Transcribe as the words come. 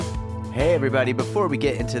Hey everybody, before we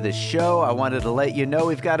get into the show, I wanted to let you know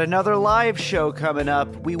we've got another live show coming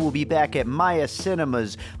up. We will be back at Maya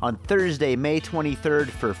Cinemas on Thursday, May 23rd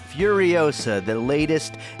for Furiosa, the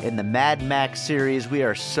latest in the Mad Max series. We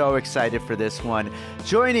are so excited for this one.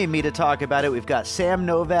 Joining me to talk about it, we've got Sam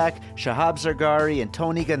Novak, Shahab Zargari, and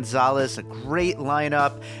Tony Gonzalez. A great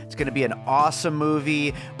lineup. It's going to be an awesome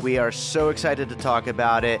movie. We are so excited to talk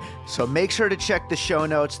about it. So make sure to check the show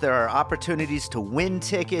notes. There are opportunities to win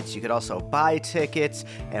tickets. You could also buy tickets,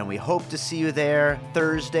 and we hope to see you there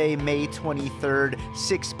Thursday, May 23rd,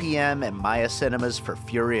 6 p.m. at Maya Cinemas for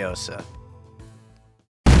Furiosa.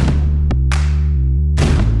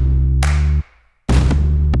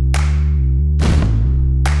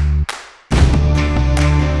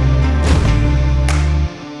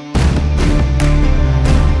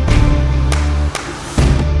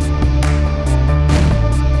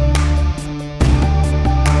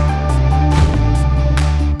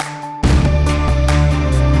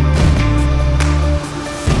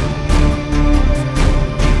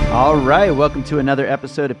 All right, welcome to another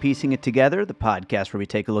episode of Piecing It Together, the podcast where we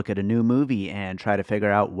take a look at a new movie and try to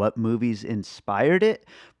figure out what movies inspired it.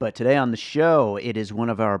 But today on the show, it is one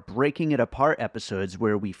of our Breaking It Apart episodes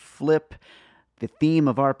where we flip the theme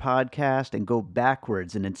of our podcast and go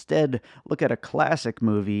backwards and instead look at a classic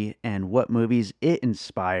movie and what movies it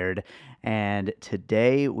inspired. And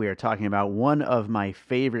today we are talking about one of my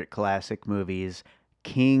favorite classic movies,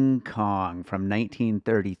 King Kong from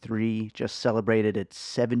 1933, just celebrated its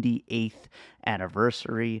 78th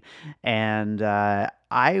anniversary, and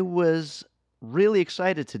I was really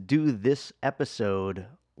excited to do this episode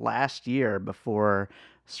last year before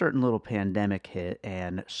a certain little pandemic hit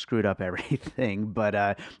and screwed up everything,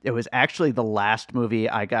 but it was actually the last movie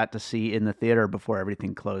I got to see in the theater before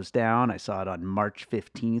everything closed down. I saw it on March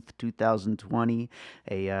 15th, 2020,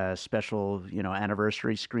 a special,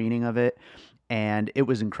 anniversary screening of it. And it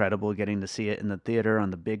was incredible getting to see it in the theater on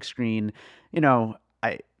the big screen. By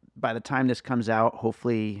the time this comes out,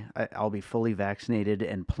 hopefully I'll be fully vaccinated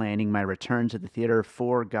and planning my return to the theater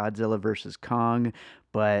for Godzilla vs. Kong.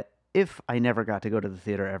 But if I never got to go to the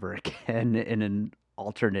theater ever again in an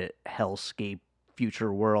alternate hellscape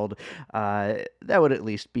future world, that would at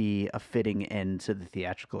least be a fitting end to the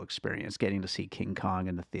theatrical experience, getting to see King Kong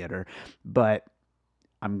in the theater. But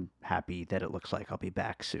I'm happy that it looks like I'll be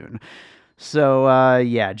back soon. So,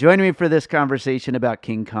 joining me for this conversation about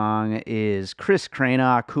King Kong is Chris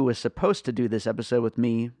Cranock, who was supposed to do this episode with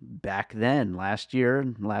me back then, last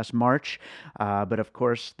March. But of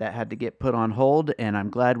course, that had to get put on hold, and I'm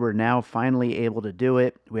glad we're now finally able to do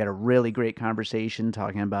it. We had a really great conversation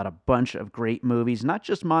talking about a bunch of great movies, not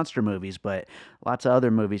just monster movies, but lots of other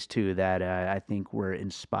movies too that I think were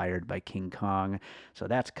inspired by King Kong. So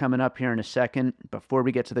that's coming up here in a second. Before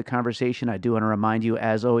we get to the conversation, I do want to remind you,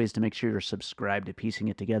 as always, to make sure you're subscribed to Piecing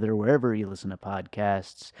It Together wherever you listen to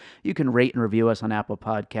podcasts. You can rate and review us on Apple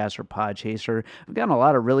Podcasts or Podchaser. We've gotten a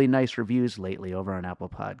lot of really nice reviews lately over on Apple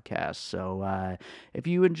Podcasts. So if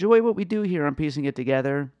you enjoy what we do here on Piecing It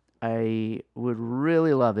Together, I would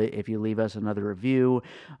really love it if you leave us another review.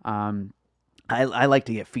 I like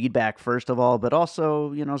to get feedback first of all, but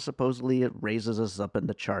also, supposedly it raises us up in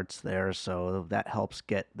the charts there, so that helps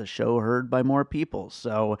get the show heard by more people.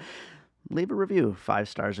 So leave a review. 5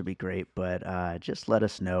 stars would be great, but just let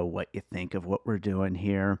us know what you think of what we're doing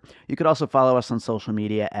here. You could also follow us on social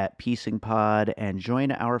media at Piecing Pod and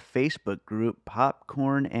join our Facebook group,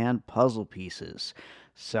 Popcorn and Puzzle Pieces.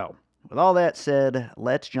 So, with all that said,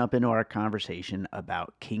 let's jump into our conversation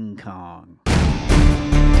about King Kong.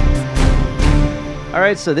 All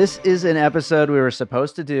right, so this is an episode we were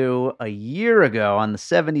supposed to do a year ago on the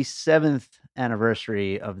 77th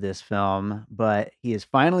anniversary of this film, but he is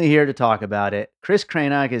finally here to talk about it. Chris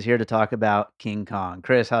Cranock is here to talk about King Kong.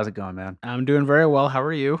 Chris, how's it going, man? I'm doing very well. How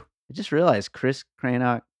are you? I just realized Chris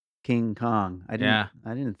Cranock, King Kong. I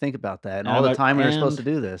didn't think about that. And all the time we were supposed to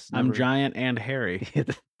do this. I'm giant and hairy.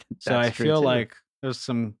 So I feel like there's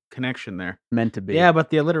some connection there. Meant to be. Yeah,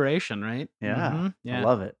 but the alliteration, right? Yeah. Mm-hmm. Yeah. I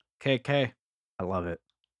love it. KK. I love it.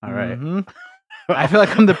 All right. Mm-hmm. I feel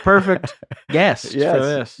like I'm the perfect guest for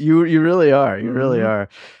this. You really are. You really are.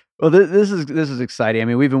 Well, this is exciting. I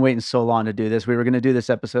mean, we've been waiting so long to do this. We were going to do this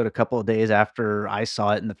episode a couple of days after I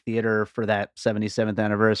saw it in the theater for that 77th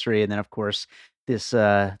anniversary, and then of course this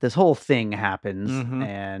whole thing happens,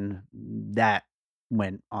 and that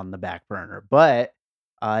went on the back burner. But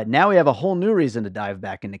now we have a whole new reason to dive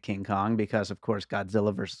back into King Kong because, of course,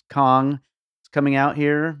 Godzilla vs. Kong coming out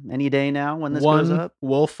here any day now when this goes up. One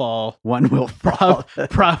will fall. One will fall.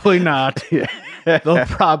 Probably not. They'll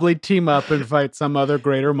probably team up and fight some other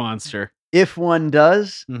greater monster. if one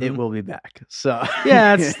does, it Mhm. will be back. So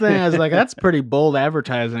Yeah, that's the thing. I was like, that's pretty bold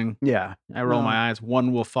advertising. yeah. I roll Well, my eyes.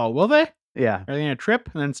 One will fall. Will they? yeah. Are they gonna trip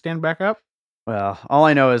and then stand back up? Well, all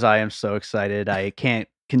I know is I am so excited. I can't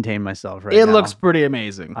contain myself right It looks now. pretty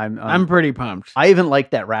amazing. I'm I'm pretty pumped. I even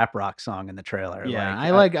like that rap rock song in the trailer.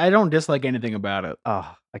 Yeah, Like, I don't dislike anything about it.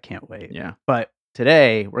 I can't wait. Yeah. But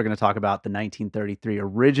today we're going to talk about the 1933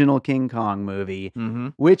 original King Kong movie,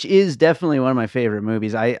 Mhm. which is definitely one of my favorite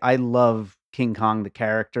movies. I love King Kong the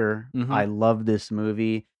character. Mhm. I love this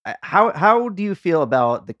movie. How do you feel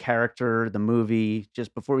about the character, the movie?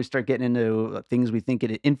 Just before we start getting into things we think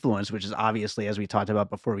it influenced, which is obviously, as we talked about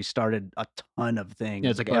before we started, a ton of things. Yeah,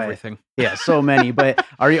 it's like but- everything. Yeah, so many. But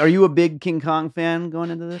are you a big King Kong fan going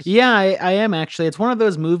into this? Yeah, I am actually. It's one of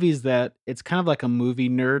those movies that it's kind of like a movie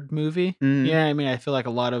nerd movie. Mhm. Yeah, I mean, I feel like a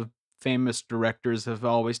lot of famous directors have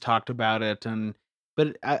always talked about it,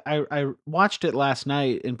 but I watched it last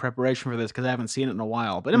night in preparation for this because I haven't seen it in a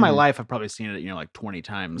while. But in my Mhm. life, I've probably seen it, like 20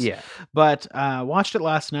 times. Yeah. But watched it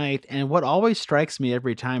last night, and what always strikes me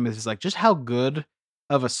every time is like just how good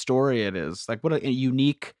of a story it is. Like what a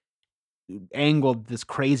unique angle this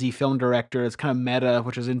crazy film director. It's kind of meta,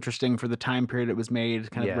 which is interesting for the time period it was made.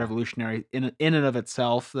 Kind of Yeah. revolutionary in and of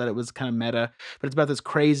itself that it was kind of meta. But it's about this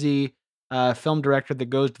crazy film director that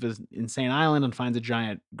goes to this insane island and finds a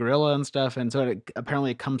giant gorilla and stuff. And so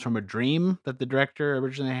apparently it comes from a dream that the director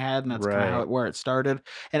originally had, and that's kind of Right. where it started.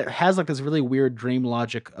 And it has like this really weird dream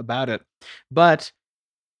logic about it, but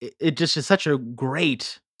it just is such a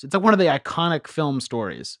great. It's like one of the iconic film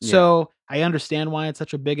stories. Yeah. So I understand why it's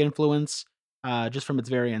such a big influence, just from its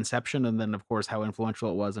very inception, and then of course how influential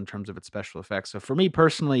it was in terms of its special effects. So for me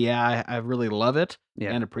personally, yeah, I really love it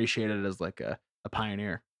Yeah. and appreciate it as like a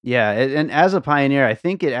pioneer. Yeah, and as a pioneer, I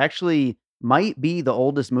think it actually might be the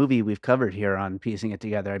oldest movie we've covered here on Piecing It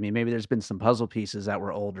Together. I mean, maybe there's been some puzzle pieces that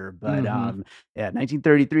were older, but Mhm. yeah,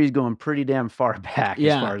 1933 is going pretty damn far back as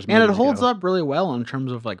Yeah, far as and it movies holds go. up really well in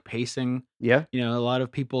terms of like pacing. Yeah, A lot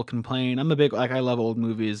of people complain. I'm a big I love old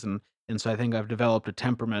movies, and so I think I've developed a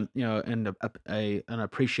temperament, and an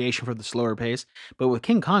appreciation for the slower pace. But with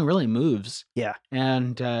King Kong, really moves, yeah,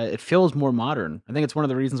 and it feels more modern. I think it's one of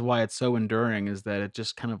the reasons why it's so enduring is that it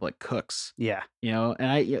just kind of like cooks. yeah,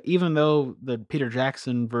 And even though the Peter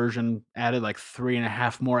Jackson version added like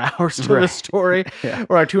 3.5 more hours to the Right. story, Yeah.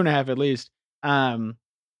 or 2.5 at least,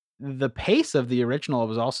 the pace of the original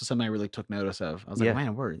was also something I really took notice of. I was Yeah. like,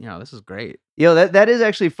 man, this is great. That is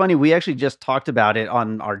actually funny. We actually just talked about it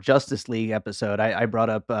on our Justice League episode. I brought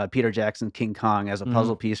up Peter Jackson's King Kong as a Mhm.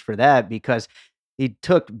 puzzle piece for that because he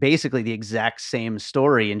took basically the exact same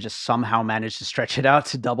story and just somehow managed to stretch it out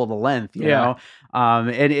to double the length, you Yeah.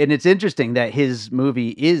 know? And it's interesting that his movie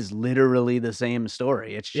is literally the same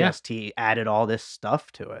story. It's Yeah. just he added all this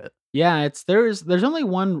stuff to it. Yeah, there's only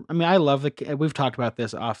one. I mean, I love we've talked about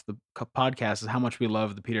this off the podcast is how much we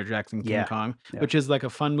love the Peter Jackson King Yeah. Kong, Yeah. which is like a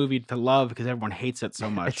fun movie to love because everyone hates it so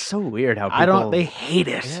much. It's so weird how people they hate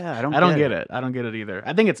it. Yeah, I don't get it. I don't get it either.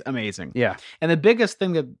 I think it's amazing. Yeah. And the biggest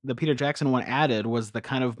thing that the Peter Jackson one added was the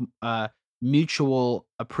kind of mutual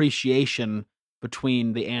appreciation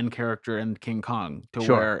between the Anne character and King Kong, to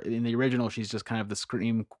Sure. where in the original she's just kind of the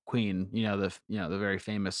scream queen, the very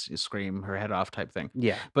famous scream her head off type thing.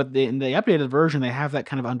 Yeah. But in the updated version, they have that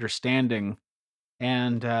kind of understanding,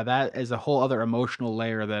 and that is a whole other emotional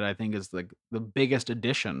layer that I think is the biggest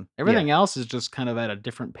addition. Everything else is just kind of at a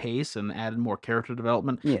different pace and added more character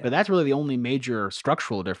development. Yeah. But that's really the only major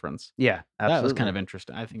structural difference. Yeah. That was Absolutely. kind of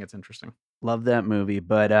interesting. I think it's interesting. Love that movie.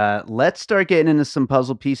 But let's start getting into some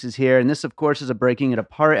puzzle pieces here. And this, of course, is a Breaking It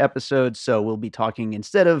Apart episode. So we'll be talking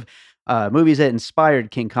instead of movies that inspired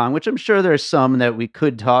King Kong, which I'm sure there's some that we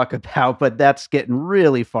could talk about, but that's getting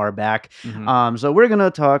really far back. Mhm. So we're going to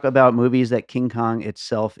talk about movies that King Kong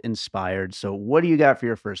itself inspired. So what do you got for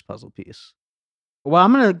your first puzzle piece? Well,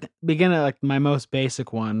 I'm gonna begin at like my most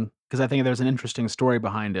basic one because I think there's an interesting story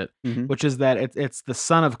behind it, Mhm. which is that it's the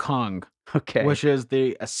Son of Kong, Okay. which is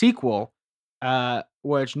a sequel,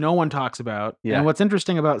 which no one talks about. Yeah. And what's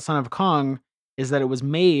interesting about Son of Kong is that it was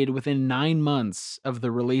made within 9 months of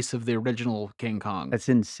the release of the original King Kong. That's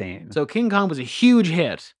insane. So King Kong was a huge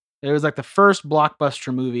hit. It was like the first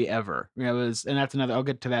blockbuster movie ever. And that's another. I'll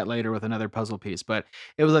get to that later with another puzzle piece. But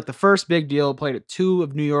it was like the first big deal. Played at 2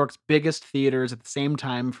 of New York's biggest theaters at the same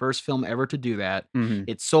time. First film ever to do that. Mhm.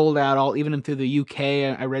 It sold out even through the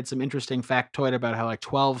UK. I read some interesting factoid about how like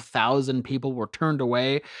 12,000 people were turned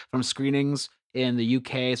away from screenings in the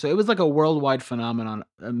UK. So it was like a worldwide phenomenon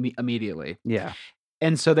immediately. Yeah.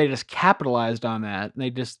 And so they just capitalized on that. They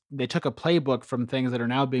took a playbook from things that are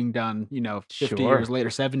now being done, 50 Sure. years later,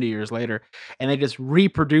 70 years later, and they just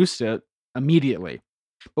reproduced it immediately.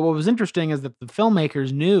 But what was interesting is that the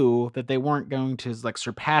filmmakers knew that they weren't going to like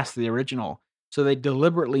surpass the original, so they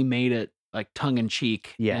deliberately made it like tongue in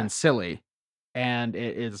cheek Yeah. and silly, and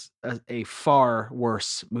it is a far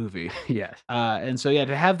worse movie. Yes. And so yeah,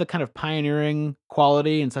 to have the kind of pioneering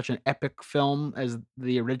quality in such an epic film as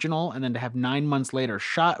the original, and then to have 9 months later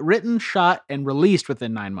written, shot, and released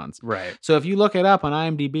within 9 months. Right. So if you look it up on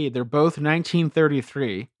IMDb, they're both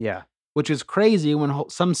 1933, Yeah. which is crazy when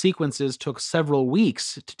some sequences took several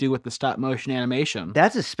weeks to do with the stop motion animation.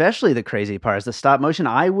 That's especially the crazy part is the stop motion.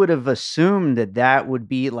 I would have assumed that that would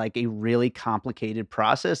be like a really complicated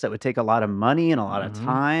process that would take a lot of money and a lot of Mhm.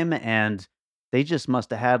 time, and they just must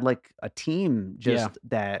have had like a team Yeah. just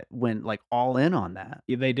that went like all in on that.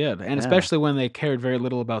 Yeah, they did, and Yeah. especially when they cared very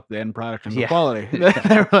little about the end product and the Yeah. quality. Yeah.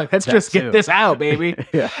 They were like, "Let's That just too. get this out, baby."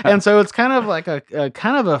 Yeah. And so it's kind of like a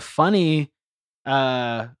kind of a funny,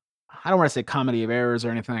 I don't want to say comedy of errors or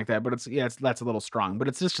anything like that, but that's a little strong. But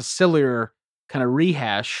it's just a sillier kind of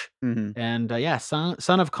rehash. Mhm. And yeah, Son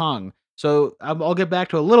of Kong. So I'll get back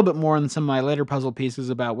to a little bit more in some of my later puzzle pieces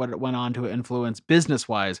about what it went on to influence business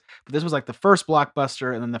wise. But this was like the first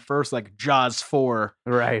blockbuster, and then the first like Jaws 4,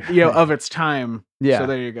 Right. of its time. Yeah. So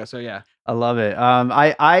there you go. So yeah. I love it.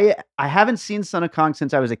 I haven't seen Son of Kong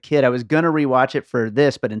since I was a kid. I was gonna rewatch it for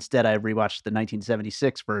this, but instead I rewatched the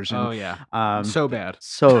 1976 version. Oh yeah. So bad.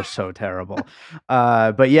 So terrible.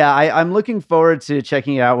 But yeah, I'm looking forward to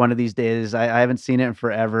checking it out one of these days. I haven't seen it in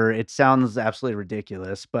forever. It sounds absolutely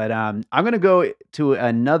ridiculous, but I'm gonna go to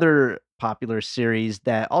another popular series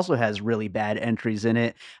that also has really bad entries in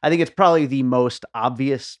it. I think it's probably the most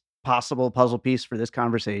obvious possible puzzle piece for this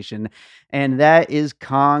conversation, and that is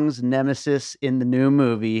Kong's nemesis in the new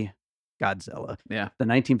movie, Godzilla. Yeah. The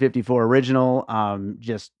 1954 original,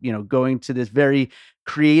 just, going to this very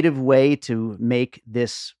creative way to make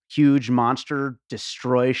this huge monster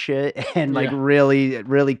destroy shit and like Yeah. really,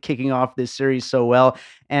 really kicking off this series so well.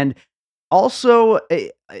 And also,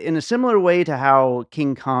 in a similar way to how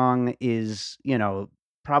King Kong is,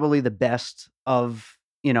 probably the best of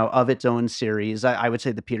its own series. I would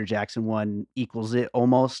say the Peter Jackson one equals it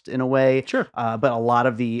almost in a way. Sure. But a lot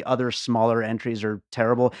of the other smaller entries are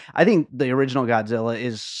terrible. I think the original Godzilla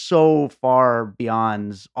is so far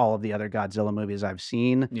beyond all of the other Godzilla movies I've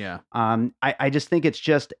seen. Yeah. I just think it's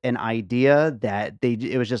just an idea that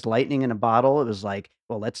it was just lightning in a bottle. It was like,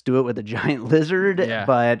 well, let's do it with a giant lizard, Yeah.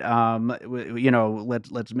 but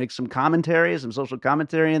let's make some commentary, some social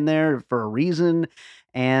commentary in there for a reason,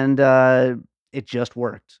 and it just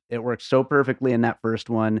worked. It worked so perfectly in that first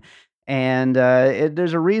one, and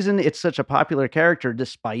there's a reason it's such a popular character,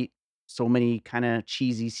 despite so many kind of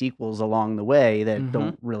cheesy sequels along the way that Mhm.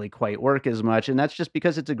 don't really quite work as much, and that's just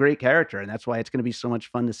because it's a great character, and that's why it's going to be so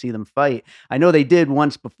much fun to see them fight. I know they did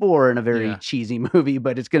once before in a very Yeah. cheesy movie,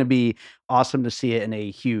 but it's going to be awesome to see it in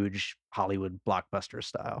a huge Hollywood blockbuster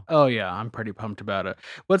style. Oh yeah, I'm pretty pumped about it.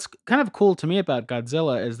 What's kind of cool to me about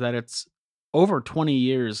Godzilla is that it's over 20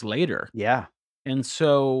 years later. Yeah. And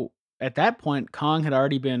so at that point, Kong had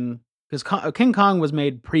already been, because King Kong was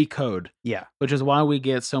made pre-code, Yeah. which is why we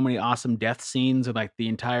get so many awesome death scenes of like the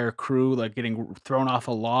entire crew like getting thrown off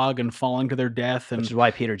a log and falling to their death. And Which is why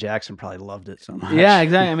Peter Jackson probably loved it so much. yeah,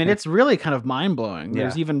 exactly. I mean, it's really kind of mind blowing.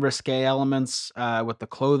 There's Yeah. even risque elements with the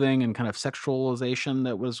clothing and kind of sexualization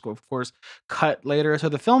that was, of course, cut later. So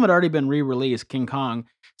the film had already been re-released, King Kong,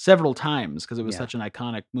 several times because it was Yeah. such an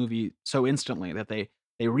iconic movie so instantly that they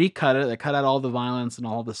recut it. They cut out all the violence and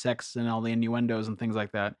all the sex and all the innuendos and things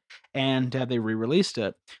like that, and they re-released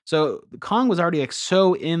it. So Kong was already like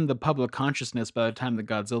so in the public consciousness by the time that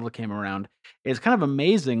Godzilla came around. It's kind of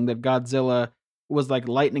amazing that Godzilla was like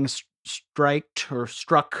lightning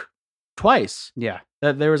struck twice. Yeah.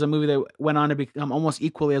 That there was a movie that went on to become almost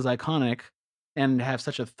equally as iconic and have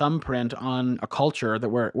such a thumbprint on a culture that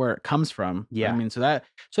where it comes from. Yeah. I mean, so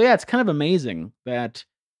yeah, it's kind of amazing that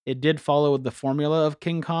it did follow the formula of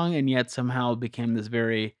King Kong and yet somehow became this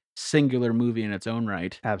very singular movie in its own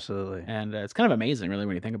right. Absolutely. And it's kind of amazing, really,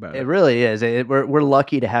 when you think about It it. really is. We're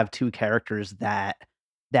lucky to have two characters that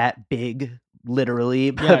big,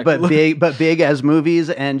 literally, Yeah, but big as movies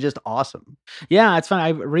and just awesome. Yeah, it's fun. I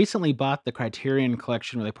recently bought the Criterion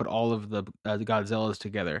collection where they put all of the Godzillas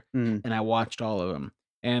together, Mm. and I watched all of them.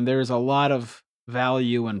 And there's a lot of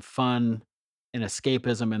value and fun and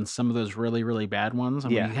escapism in some of those really, really bad ones.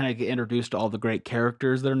 And when Yeah. you kind of get introduced to all the great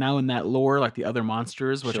characters that are now in that lore, like the other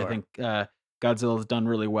monsters, which I Sure. think Godzilla's done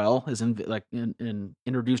really well, is in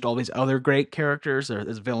introduced all these other great characters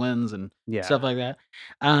as villains and Yeah. stuff like that.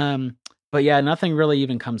 But yeah, nothing really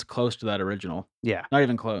even comes close to that original. Yeah. Not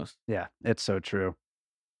even close. Yeah. It's so true.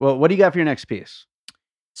 Well, what do you got for your next piece?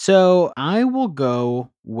 So I will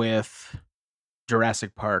go with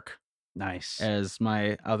Jurassic Park Nice. as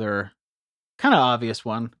my other kind of obvious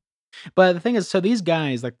one. But the thing is, so these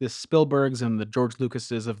guys, like the Spielbergs and the George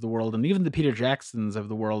Lucases of the world, and even the Peter Jacksons of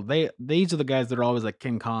the world, these are the guys that are always like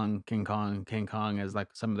King Kong, King Kong, King Kong as like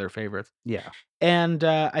some of their favorites. Yeah. And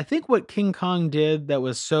I think what King Kong did that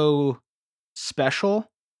was so special,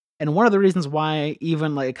 and one of the reasons why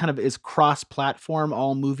even like it kind of is cross-platform,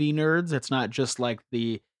 all movie nerds. It's not just like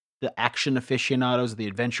the action aficionados, the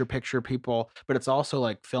adventure picture people, but it's also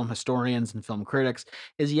like film historians and film critics.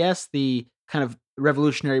 Is yes, the kind of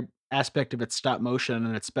revolutionary aspect of its stop motion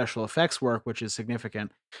and its special effects work, which is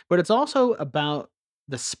significant, but it's also about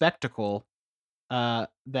the spectacle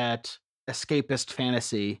that escapist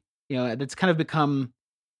fantasy, that's kind of become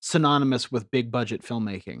synonymous with big budget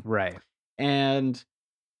filmmaking. Right. And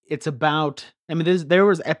it's about, I mean, there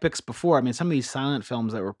was epics before. I mean, some of these silent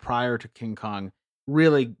films that were prior to King Kong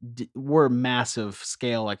really were massive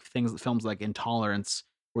scale, like films like Intolerance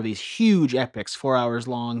were these huge epics, 4 hours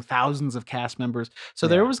long, thousands of cast members. So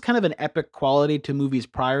there Yeah. was kind of an epic quality to movies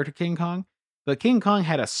prior to King Kong, but King Kong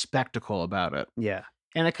had a spectacle about it. Yeah.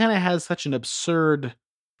 And it kind of has such an absurd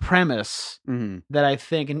premise Hmm. that I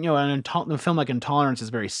think, and a film like Intolerance is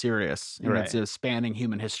very serious, and Right. it's spanning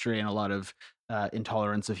human history and a lot of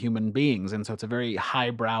intolerance of human beings, and so it's a very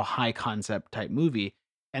highbrow, high concept type movie.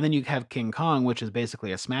 And then you have King Kong, which is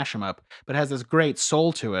basically a smash 'em up, but has this great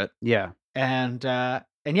soul to it, Yeah. and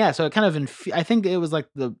yeah, so it kind of I think it was like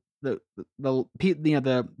the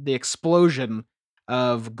explosion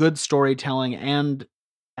of good storytelling and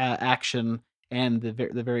action and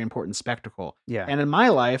the very important spectacle. Yeah. And in my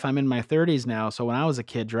life, I'm in my 30s now, so when I was a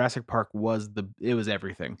kid, Jurassic Park was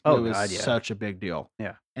everything. Oh, It was God, yeah. such a big deal.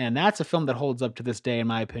 Yeah. And that's a film that holds up to this day, in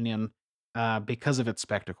my opinion, because of its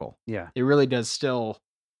spectacle. Yeah. It really does still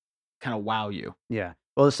kind of wow you. Yeah.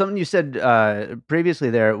 Well, something you said previously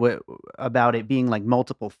there about it being like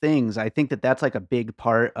multiple things. I think that that's like a big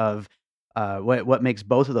part of what makes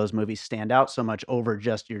both of those movies stand out so much over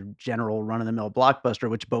just your general run of the mill blockbuster,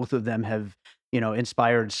 which both of them have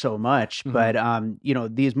inspired so much. Mhm.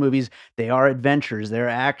 But these movies, they are adventures, they're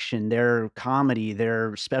action, they're comedy,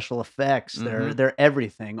 they're special effects, Mhm. they're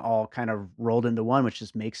everything all kind of rolled into one, which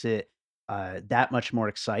just makes it that much more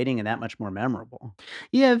exciting and that much more memorable.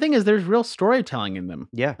 Yeah, the thing is there's real storytelling in them.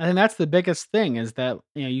 Yeah. I think that's the biggest thing is that,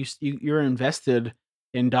 you're invested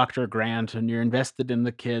in Dr. Grant and you're invested in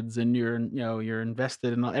the kids and you're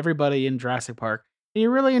invested in everybody in Jurassic Park. And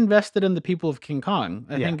you're really invested in the people of King Kong.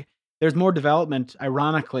 I Yeah. think there's more development,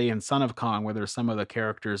 ironically, in Son of Kong, where there's some of the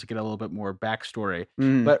characters get a little bit more backstory.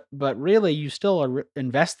 Mhm. But really, you still are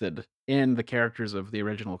invested in the characters of the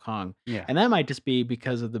original Kong. Yeah. And that might just be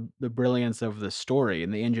because of the brilliance of the story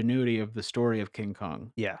and the ingenuity of the story of King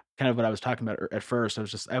Kong. Yeah. Kind of what I was talking about at first. I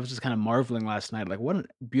was just kind of marveling last night, like what a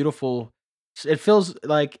beautiful. It feels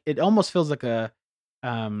like it almost feels like a,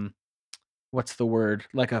 um, what's the word?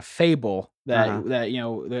 Like a fable Uh-huh.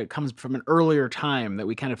 that comes from an earlier time that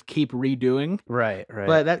we kind of keep redoing. Right, right.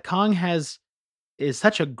 But that Kong is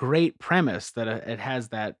such a great premise that it has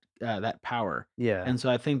that power. Yeah. And so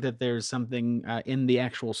I think that there's something in the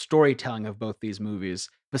actual storytelling of both these movies,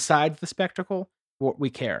 besides the spectacle, what we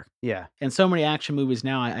care. Yeah. And so many action movies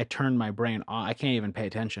now, I turn my brain off. I can't even pay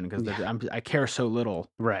attention because Yeah. I care so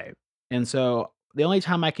little. Right. And so the only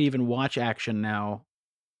time I can even watch action now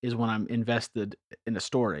is when I'm invested in a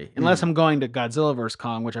story. Unless Mhm. I'm going to Godzilla vs.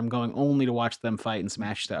 Kong, which I'm going only to watch them fight and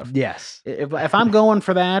smash stuff. Yes. If I'm going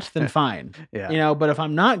for that, then fine. Yeah. But if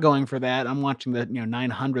I'm not going for that, I'm watching the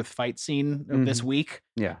 900th fight scene of this Mhm. week.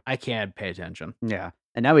 Yeah. I can't pay attention. Yeah.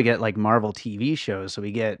 And now we get like Marvel TV shows, so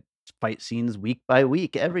we get fight scenes week by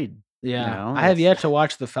week every Yeah, I have yet to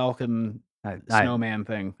watch the Falcon I snowman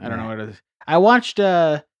thing. I don't know Yeah. what it is. I watched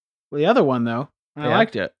the other one though. And I Yeah?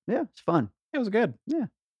 liked it. Yeah, it's fun. It was good. Yeah.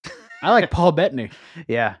 I like Paul Bettany.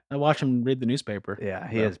 Yeah. I watch him read the newspaper. Yeah,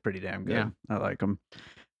 he So, is pretty damn good. yeah. I like him.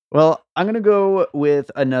 Well, I'm gonna go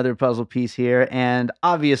with another puzzle piece here, and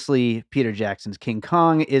obviously Peter Jackson's King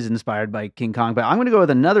Kong is inspired by King Kong, but I'm gonna go with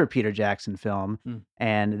another Peter Jackson film, Hmm.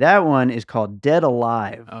 and that one is called Dead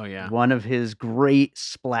Alive. Oh, yeah. One of his great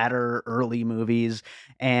splatter early movies,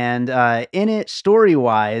 and in it,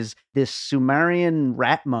 story-wise, this Sumerian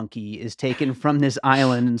rat monkey is taken from this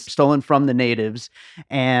island, stolen from the natives,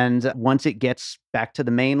 and once it gets back to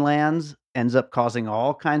the mainlands, ends up causing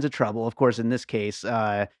all kinds of trouble. Of course, in this case,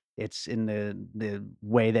 it's in the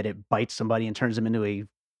way that it bites somebody and turns them into a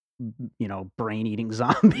brain-eating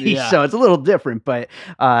zombie. Yeah. So it's a little different, but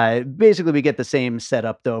basically we get the same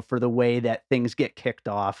setup though for the way that things get kicked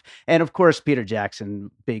off. And of course, Peter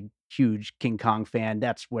Jackson, big huge King Kong fan,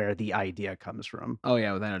 that's where the idea comes from. Oh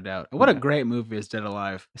yeah, without a doubt. What a Yeah. great movie is Dead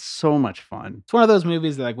Alive. So much fun. It's one of those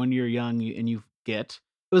movies that, like, when you're young and you get.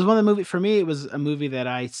 It was one of the movie for me. It was a movie that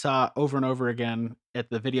I saw over and over again at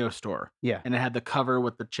the video store. Yeah. And it had the cover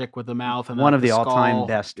with the chick with the mouth and One the, of the all-time skull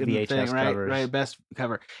best and the thing, VHS right, covers. right, best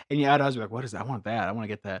cover. And yeah, I'd always be like, "What is that? I want that. I want to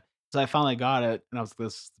get that." So I finally got it, and I was like,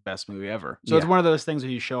 "This is the best movie ever." So it's Yeah. one of those things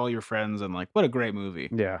where you show all your friends and like, what a great movie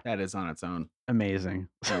Yeah. that is on its own. Amazing.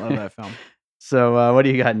 I love that film. So, what do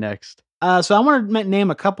you got next? So I want to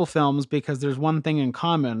name a couple films because there's one thing in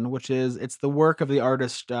common, which is it's the work of the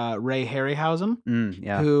artist Ray Harryhausen,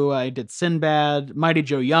 Yeah. who did Sinbad, Mighty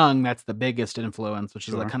Joe Young. That's the biggest influence, which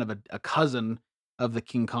is Sure. like kind of a cousin of the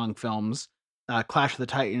King Kong films. Clash of the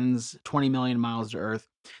Titans, 20 Million Miles to Earth.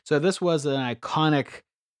 So this was an iconic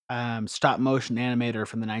stop motion animator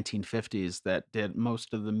from the 1950s that did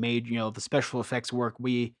most of the major, the special effects work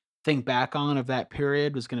we think back on of that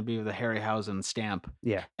period was going to be the Harryhausen stamp.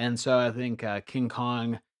 Yeah. And so I think King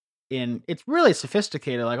Kong, it's really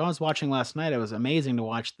sophisticated. Like I was watching last night, it was amazing to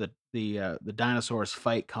watch the dinosaurs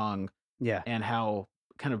fight Kong Yeah. and how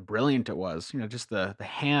kind of brilliant it was. Just the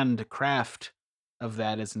handcraft of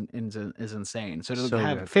that is insane. So to So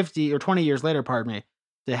have good. 50 or 20 years later, pardon me,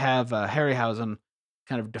 to have Harryhausen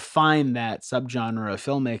kind of define that subgenre of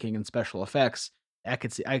filmmaking and special effects. I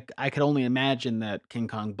could only imagine that King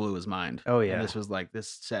Kong blew his mind. Oh, And yeah.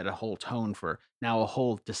 this set a whole tone for now a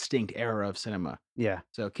whole distinct era of cinema. Yeah.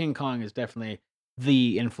 So King Kong is definitely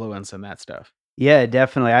the influence in that stuff. Yeah,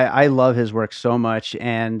 definitely. I love his work so much,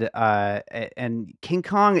 and King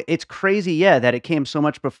Kong. It's crazy, yeah, that it came so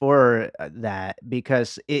much before that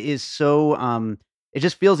because it is so. It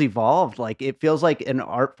just feels evolved. Like it feels like an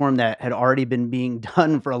art form that had already been being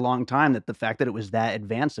done for a long time. That the fact that it was that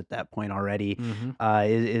advanced at that point already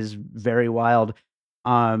is very wild.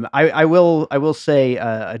 I will say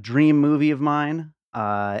a dream movie of mine,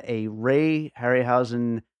 a Ray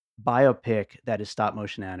Harryhausen biopic that is stop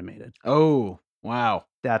motion animated. Oh, wow.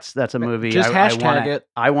 That's a movie. Just hashtag it.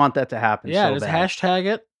 I want that to happen. Yeah, so just bad. hashtag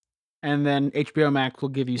it, and then HBO Max will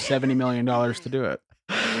give you $70 million to do it.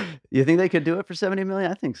 You think they could do it for 70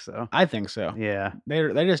 million? I think so. I think so. Yeah.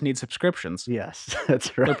 They just need subscriptions. Yes,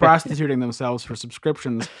 that's right. They're prostituting themselves for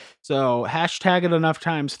subscriptions. So hashtag it enough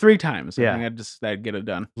times, 3 times. Yeah. I think that'd get it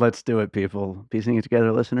done. Let's do it, people. Piecing it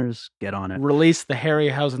together, listeners, get on it. Release the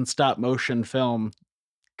Harryhausen stop motion film.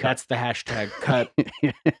 Cut. That's the hashtag. Cut.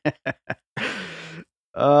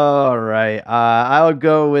 All right. I'll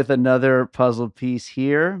go with another puzzle piece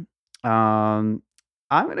here. I'm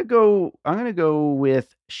gonna go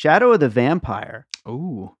with Shadow of the Vampire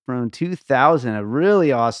Ooh, from 2000. A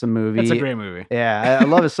really awesome movie. that's a great movie. Yeah, I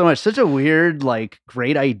love it so much. Such a weird, like,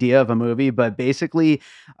 great idea of a movie, but basically,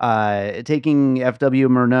 taking F.W.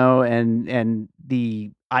 Murnau and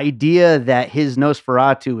the idea that his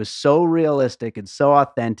Nosferatu was so realistic and so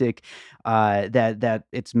authentic, that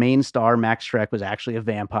its main star Max Schreck was actually a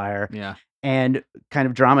vampire, Yeah. and kind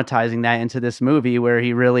of dramatizing that into this movie where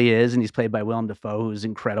he really is, and he's played by Willem Dafoe, who's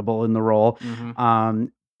incredible in the role.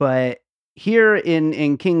 But here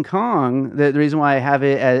in King Kong, the reason why I have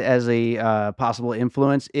it as a possible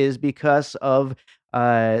influence is because of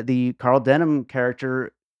the Carl Denham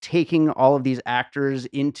character taking all of these actors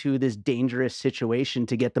into this dangerous situation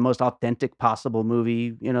to get the most authentic possible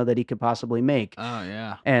movie, that he could possibly make. Oh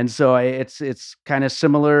yeah. And so it's kind of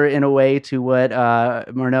similar in a way to what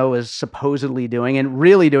Murnau was supposedly doing and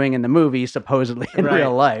really doing in the movie, supposedly in Right.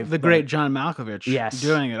 real life. The But great John Malkovich. Yes.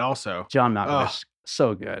 Doing it also. John Malkovich,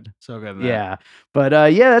 so good. So good. in that. Yeah,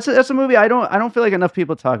 but yeah, that's a movie I don't feel like enough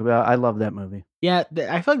people talk about. I love that movie. Yeah.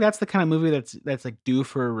 I feel like that's the kind of movie that's like due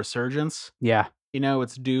for a resurgence. Yeah,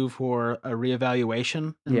 It's due for a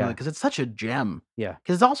reevaluation. Yeah. Because it's such a gem. yeah,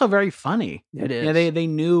 Because it's also very funny. it is. Yeah, they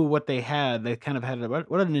knew what they had. They kind of had what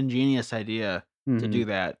an ingenious idea to Mhm. do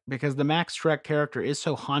that. Because the Max Schreck character is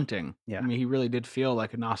so haunting. Yeah. I mean, he really did feel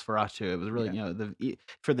like a Nosferatu. It was really,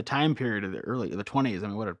 for the time period of the 20s. I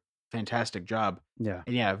mean, what a fantastic job. Yeah,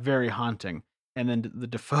 And yeah, very haunting. And then the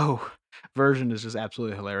Defoe version is just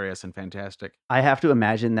absolutely hilarious and fantastic. I have to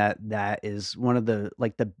imagine that is one of the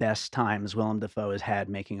best times Willem Dafoe has had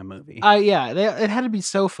making a movie. Yeah, it had to be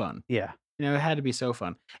so fun. Yeah, It had to be so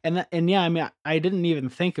fun. And yeah, I mean, I didn't even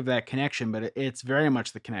think of that connection, but it's very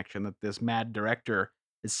much the connection that this mad director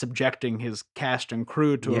is subjecting his cast and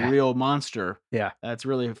crew to Yeah. a real monster. yeah, That's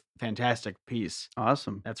really a fantastic piece.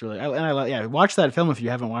 awesome, That's really, watch that film if you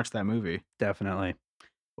haven't watched that movie. definitely.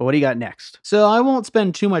 Well, what do you got next? So I won't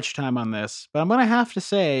spend too much time on this, but I'm going to have to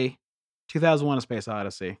say 2001 A Space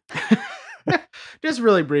Odyssey. Just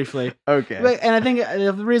really briefly. Okay. And I think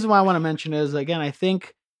the reason why I want to mention is, again, I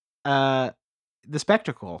think the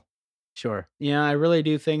spectacle Sure. Yeah, I really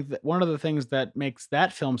do think that one of the things that makes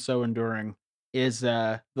that film so enduring is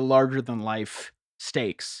the larger than life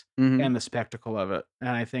stakes Hmm. and the spectacle of it. And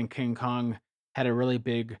I think King Kong had a really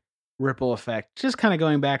big ripple effect. Just kind of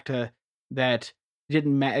going back to that it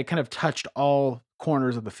kind of touched all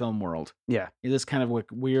corners of the film world. Yeah. This kind of like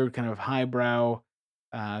weird, kind of highbrow,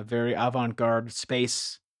 very avant-garde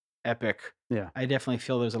space epic. Yeah. I definitely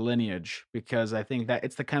feel there's a lineage because I think that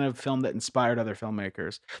it's the kind of film that inspired other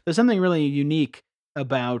filmmakers. There's something really unique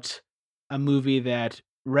about a movie that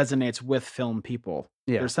resonates with film people.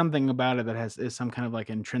 Yeah. There's something about it that is some kind of like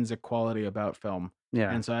intrinsic quality about film.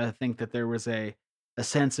 Yeah. And so I think that there was a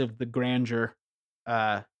sense of the grandeur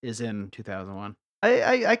is in 2001.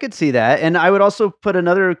 I could see that, and I would also put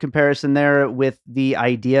another comparison there with the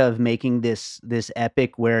idea of making this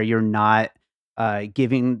epic where you're not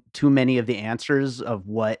giving too many of the answers of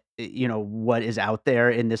what what is out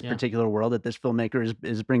there in this Yeah. particular world that this filmmaker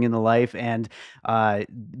is bringing to life, and uh,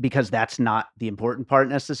 because that's not the important part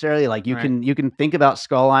necessarily. Like Right. you can think about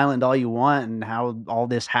Skull Island all you want and how all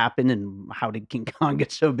this happened and how did King Kong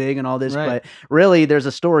get so big and all this, Right. but really there's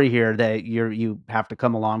a story here that you have to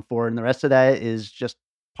come along for, and the rest of that is just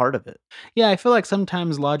part of it. Yeah, I feel like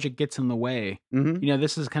sometimes logic gets in the way. Mhm.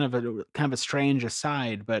 This is kind of a strange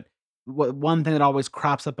aside, but one thing that always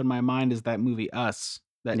crops up in my mind is that movie Us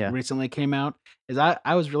that Yeah. recently came out. Is I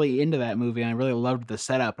was really into that movie and I really loved the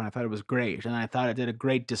setup and I thought it was great and I thought it did a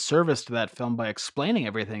great disservice to that film by explaining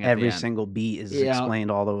everything at the Every end. single beat is You know,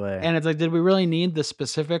 explained all the way. and it's like, did we really need the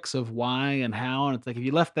specifics of why and how? And it's like if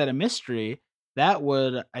you left that a mystery, that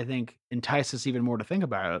would, I think, entice us even more to think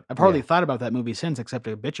about it. I've hardly Yeah. thought about that movie since, except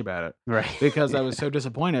to bitch about it Right. because I was so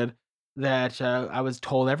disappointed that I was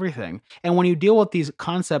told everything. And when you deal with these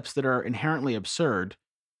concepts that are inherently absurd,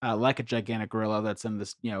 like a gigantic gorilla that's in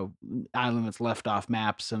this, island that's left off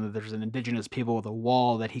maps, and that there's an indigenous people with a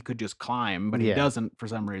wall that he could just climb, but he Yeah. doesn't for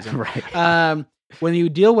some reason. Right. When you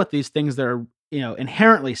deal with these things that are,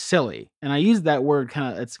 inherently silly, and I use that word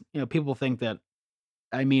kind of, it's, people think that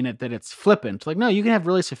I mean it that it's flippant. Like, no, you can have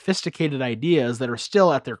really sophisticated ideas that are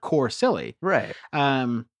still at their core silly. Right.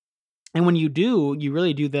 Um, and when you do, you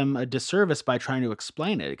really do them a disservice by trying to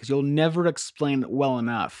explain it because you'll never explain it well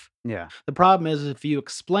enough. Yeah. The problem is if you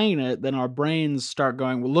explain it, then our brains start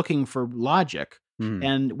going, we're looking for logic. Mhm.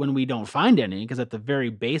 And when we don't find any, because at the very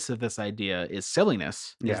base of this idea is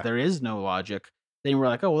silliness, is Yeah. there is no logic, then we're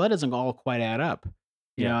like, oh, well, that doesn't all quite add up.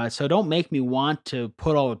 Yeah. So don't make me want to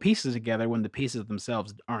put all the pieces together when the pieces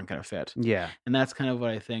themselves aren't going to fit. Yeah. And that's kind of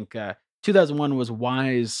what I think 2001 was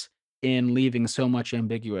wise in leaving so much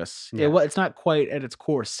ambiguous. Yeah. It's not quite at its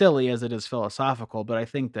core silly as it is philosophical, but I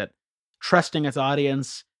think that trusting its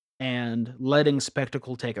audience and letting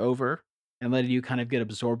spectacle take over and letting you kind of get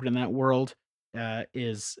absorbed in that world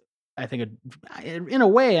is, I think, in a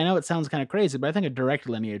way, I know it sounds kind of crazy, but I think a direct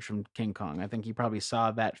lineage from King Kong. I think he probably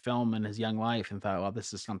saw that film in his young life and thought, well,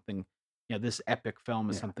 this is something, this epic film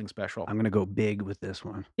is Yeah. something special. I'm gonna go big with this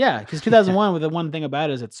one. Yeah, because 2001, with the one thing about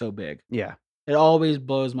it is it's so big. Yeah. It always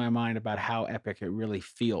blows my mind about how epic it really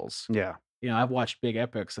feels. Yeah. I've watched big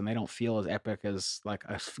epics and they don't feel as epic as like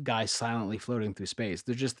a guy silently floating through space.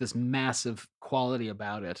 There's just this massive quality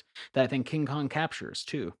about it that I think King Kong captures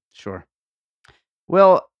too. Sure.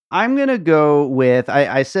 Well, I'm gonna go with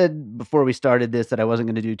I said before we started this that I wasn't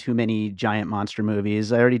gonna do too many giant monster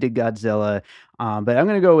movies. I already did Godzilla, but I'm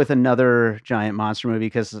gonna go with another giant monster movie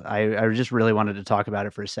because I just really wanted to talk about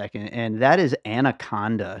it for a second, and that is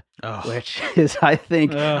Anaconda, Oh, which is I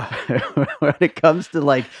think ugh. when it comes to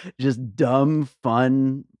like just dumb,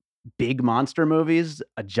 fun, big monster movies,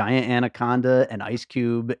 a giant anaconda, and Ice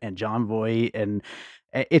Cube, and John Voight, and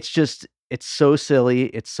it's just it's so silly,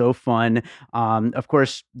 it's so fun. Of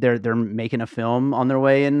course, they're making a film on their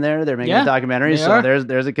way in there. They're making a Yeah, documentary, they so are.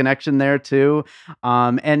 there's a connection there too.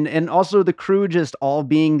 And also the crew just all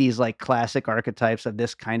being these like classic archetypes of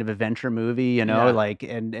this kind of adventure movie, Yeah. like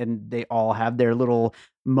and they all have their little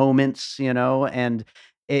moments, and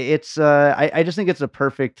it's I just think it's a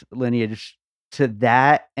perfect lineage to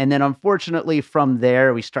that. And then unfortunately from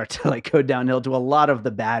there we start to like go downhill to a lot of the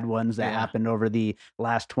bad ones that Yeah. happened over the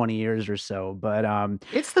last 20 years or so. But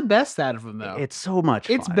It's the best out of them though. it's so much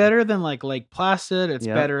It's fun. better than like Lake Placid. It's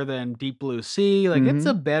Yep. better than Deep Blue Sea. Like it's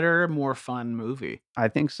Mhm. a better, more fun movie. I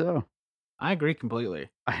think so. I agree completely.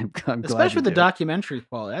 I'm glad Especially you the do. documentary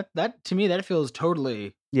quality. That to me, that feels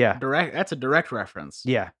totally Yeah. direct. That's a direct reference.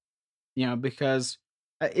 Yeah. Because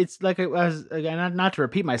It's like I was again, not to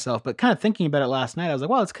repeat myself, but kind of thinking about it last night. I was like,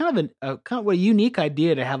 well, it's kind of a unique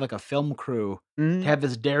idea to have like a film crew, to Mhm. have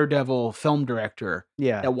this daredevil film director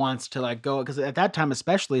Yeah. that wants to like go because at that time,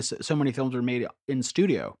 especially, so many films were made in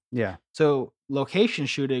studio. Yeah. So location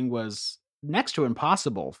shooting was next to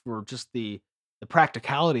impossible for just the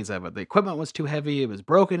practicalities of it. The equipment was too heavy, it was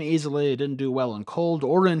broken easily, it didn't do well in cold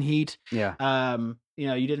or in heat. Yeah.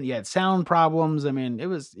 You had sound problems. I mean,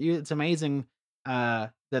 it's amazing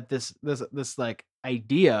that this like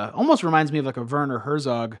idea almost reminds me of like a Werner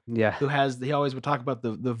Herzog Yeah. he always would talk about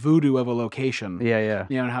the voodoo of a location. Yeah,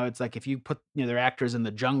 yeah. And how it's like if you put their actors in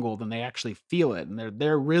the jungle, then they actually feel it, and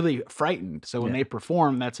they're really frightened. So when Yeah. they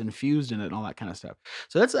perform, that's infused in it and all that kind of stuff.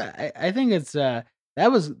 So that's I think it's that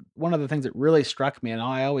was one of the things that really struck me, and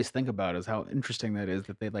all I always think about is how interesting that is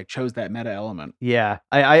that they like chose that meta element. Yeah.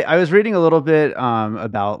 I was reading a little bit,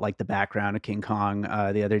 about, like, the background of King Kong,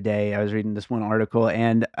 the other day. I was reading this one article,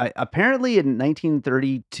 and, apparently in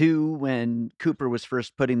 1932, when Cooper was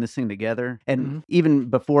first putting this thing together, and Mhm. even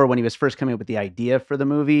before when he was first coming up with the idea for the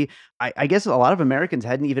movie, I guess a lot of Americans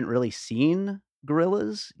hadn't even really seen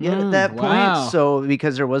gorillas yet at that point, Wow. so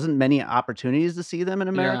because there wasn't many opportunities to see them in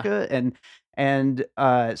Yeah. America,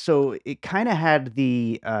 so it kinda had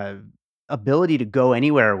the, ability to go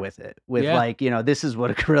anywhere with it, with Yeah. like, this is what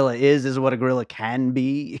a gorilla is, this is what a gorilla can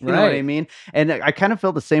be, you know what I Right. mean? And I kind of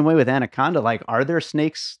felt the same way with Anaconda. Like, are there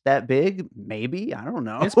snakes that big? Maybe, I don't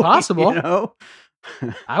know. It's possible.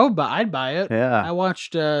 I'd buy it. Yeah, I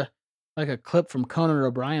watched like a clip from Conan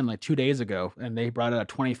O'Brien like 2 days ago, and they brought out a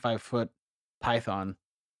 25-foot python.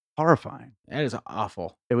 horrifying. That is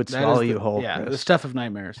awful. It would That swallow is you whole, the Chris. stuff of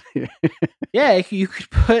nightmares. Yeah, you could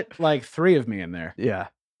put like 3 of me in there. Yeah,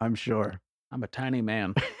 I'm sure. I'm a tiny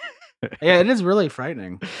man. Yeah, it is really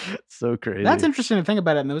frightening. So crazy. That's interesting to think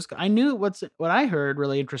about it. And I knew what I heard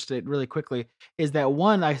really interested really quickly is that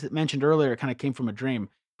one mentioned earlier kind of came from a dream,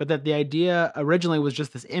 but that the idea originally was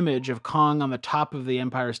just this image of Kong on the top of the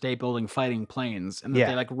Empire State Building fighting planes, and that they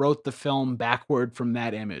Yeah. like wrote the film backward from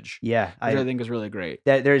that image, Yeah, which I think is really great.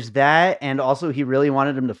 there's that, and also he really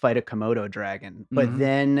wanted him to fight a Komodo dragon, but Mhm.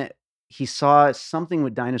 then he saw something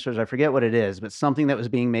with dinosaurs. I forget what it is, but something that was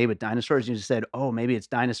being made with dinosaurs. And he just said, "Oh, maybe it's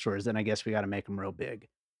dinosaurs. Then I guess we got to make them real big."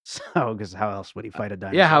 So, because how else would he fight a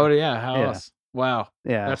dinosaur? Yeah, how Yeah. else? Wow.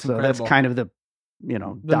 Yeah, That's so incredible. that's kind of the The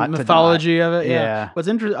dot to dot. mythology of it, yeah. Yeah. What's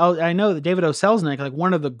interesting, I know that David O. Selznick, like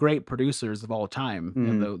one of the great producers of all time,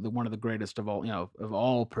 Mhm. the one of the greatest of all, of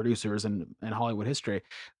all producers in Hollywood history,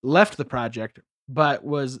 left the project, but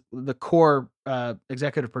was the core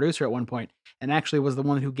executive producer at one point, and actually was the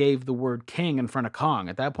one who gave the word king in front of Kong.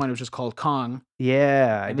 At that point, it was just called Kong,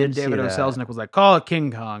 Yeah, I and then did see David O. that. Selznick was like, "Call it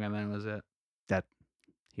King Kong," and then was it. That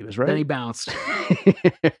he was Then he right. bounced.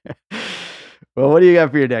 Well, what do you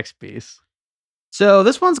got for your next piece? So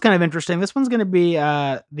this one's kind of interesting. This one's going to be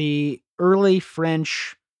the early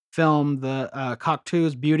French film, the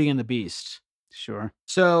Cocteau's Beauty and the Beast. Sure.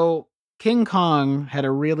 So King Kong had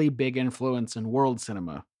a really big influence in world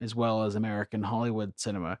cinema as well as American Hollywood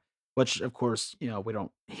cinema, which of course, we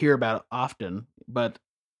don't hear about often, but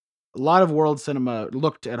a lot of world cinema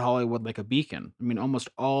looked at Hollywood like a beacon. I mean, almost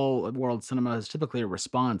all of world cinema is typically a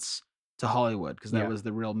response to Hollywood because that Yeah. was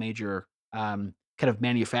the real major kind of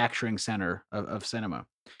manufacturing center of cinema.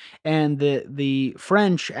 And the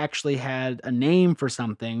French actually had a name for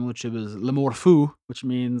something, which it was l'amour fou, which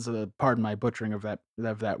means, pardon my butchering of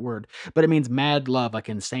that word, but it means mad love, like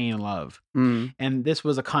insane love. Mm. And this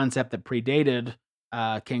was a concept that predated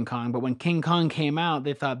King Kong. But when King Kong came out,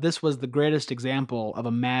 they thought this was the greatest example of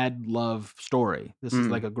a mad love story. This is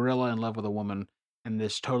like a gorilla in love with a woman, and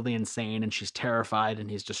this totally insane, and she's terrified, and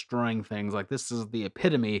he's destroying things. Like this is the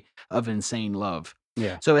epitome of insane love.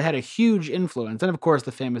 Yeah. So it had a huge influence, and of course,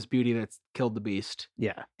 the famous Beauty that's killed the Beast.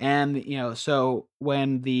 Yeah. And so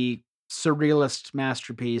when the surrealist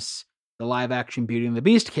masterpiece, the live action Beauty and the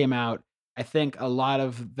Beast came out, I think a lot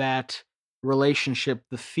of that relationship,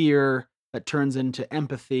 the fear that turns into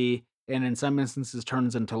empathy, and in some instances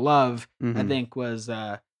turns into love, I Mhm. think was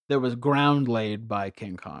there was ground laid by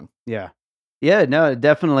King Kong. Yeah. Yeah, no,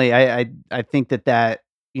 definitely. I think that,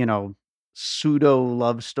 pseudo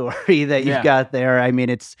love story that you've Yeah. got there. I mean,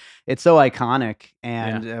 it's so iconic,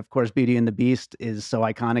 and of course, Beauty and the Beast is so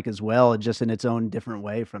iconic as well, just in its own different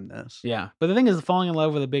way from this. Yeah, but the thing is, falling in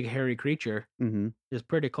love with a big hairy creature Hmm. is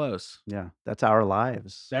pretty close. Yeah, that's our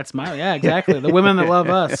lives. That's yeah, exactly. The women that love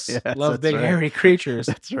us Yes, love that's big right. hairy creatures.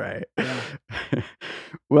 That's right. Yeah.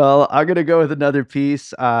 Well, I'm gonna go with another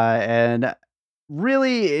piece, and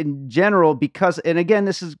really in general, because, and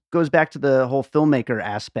again, goes back to the whole filmmaker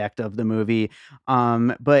aspect of the movie.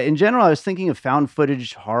 But in general, I was thinking of found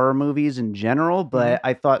footage horror movies in general, but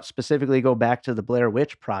I thought specifically go back to the Blair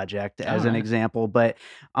Witch Project as an example. But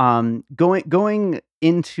going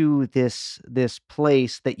into this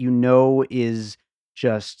place that is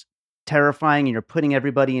just terrifying, and you're putting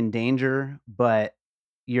everybody in danger, but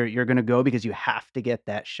you're gonna go because you have to get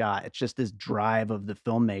that shot. It's just this drive of the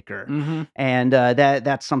filmmaker, and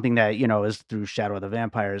that's something that is through Shadow of the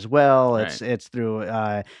Vampire as well. It's through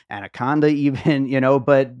Anaconda even,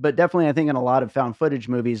 but definitely I think in a lot of found footage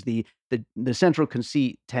movies, the central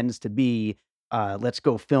conceit tends to be let's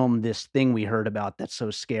go film this thing we heard about that's so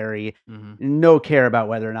scary. No care about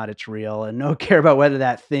whether or not it's real, and no care about whether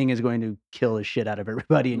that thing is going to kill the shit out of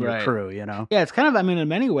everybody in your crew, Yeah, it's kind of, I mean, in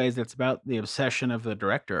many ways, it's about the obsession of the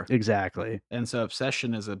director. Exactly. And so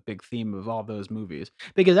obsession is a big theme of all those movies,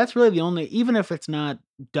 because that's really the only, even if it's not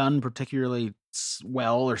done particularly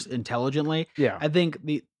well or intelligently, I think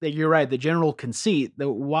that you're right. The general conceit, that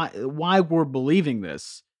why we're believing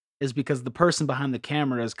this, is because the person behind the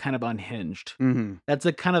camera is kind of unhinged. That's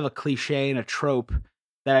a kind of a cliche and a trope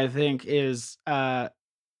that I think is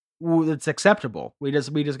it's acceptable. We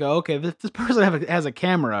just go, okay, this person has a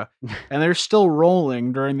camera and they're still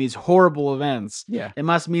rolling during these horrible events. It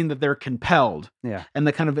must mean that they're compelled. And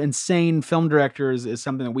the kind of insane film director is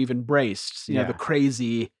something that we've embraced. The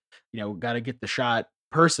crazy, got to get the shot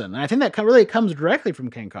person. And I think that really comes directly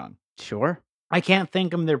from King Kong. Sure. I can't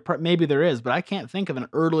think of maybe there is, but I can't think of an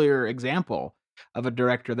earlier example of a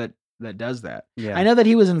director that does that. I know that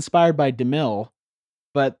he was inspired by DeMille,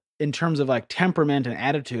 but in terms of like temperament and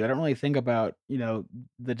attitude, I don't really think about,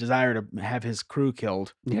 the desire to have his crew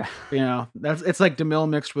killed. It's like DeMille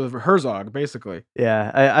mixed with Herzog, basically.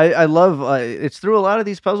 I love it's through a lot of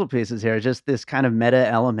these puzzle pieces here, just this kind of meta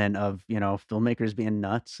element of, filmmakers being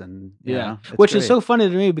nuts, and which is so funny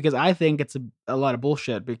to me, because I think it's a lot of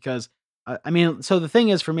bullshit, because so the thing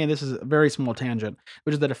is, for me, this is a very small tangent,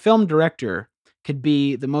 which is that a film director could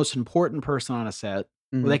be the most important person on a set,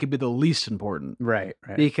 or they could be the least important. Right.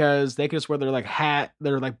 Because they could just wear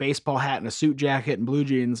their baseball hat and a suit jacket and blue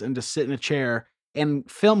jeans and just sit in a chair, and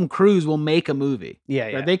film crews will make a movie.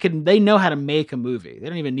 Right? They know how to make a movie. They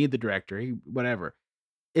don't even need the director, whatever.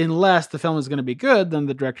 Unless the film is going to be good, then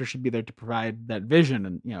the director should be there to provide that vision.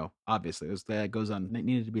 And, obviously that goes on, it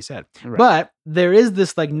needed to be said. Right. But there is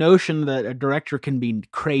this notion that a director can be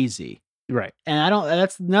crazy. Right. And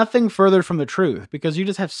that's nothing further from the truth, because you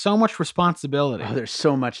just have so much responsibility. Oh, there's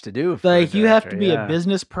so much to do. You have to be a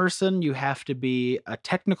business person. You have to be a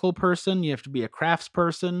technical person. You have to be a crafts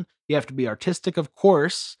person. You have to be artistic, of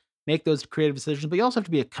course, make those creative decisions, but you also have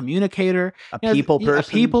to be a communicator, a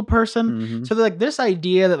people person. So this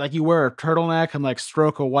idea that you wear a turtleneck and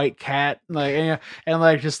stroke a white cat, and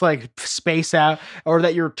just space out, or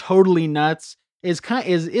that you're totally nuts, is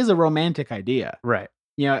a romantic idea. Right.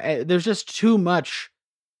 There's just too much,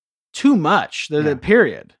 the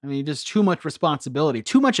period. Just too much responsibility,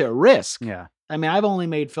 too much at risk. I've only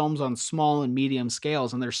made films on small and medium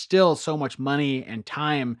scales, and there's still so much money and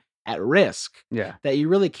time at risk that you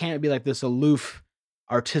really can't be like this aloof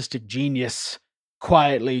artistic genius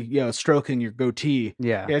quietly, stroking your goatee.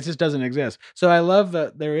 It just doesn't exist. So I love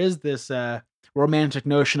that there is this romantic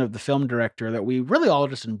notion of the film director that we really all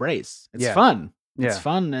just embrace. It's fun. It's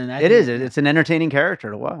fun, and it's an entertaining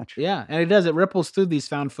character to watch. And it ripples through these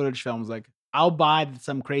found footage films. I'll buy that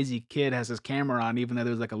some crazy kid has his camera on, even though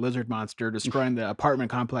there's a lizard monster destroying the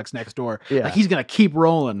apartment complex next door. He's gonna keep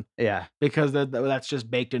rolling. Because that's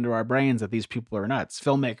just baked into our brains that these people are nuts.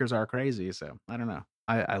 Filmmakers are crazy. So I don't know.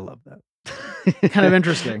 I love that. Kind of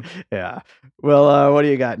interesting. Well, what do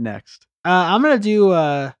you got next? I'm gonna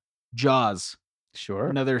do Jaws. Sure.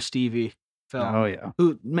 Another Stevie film. Oh yeah.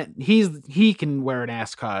 He can wear an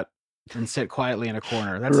ascot and sit quietly in a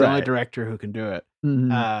corner. That's the only director who can do it.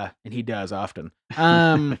 And he does often.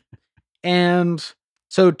 And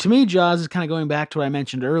so to me, Jaws is kind of going back to what I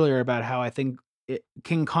mentioned earlier about how I think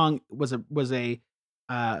King Kong was a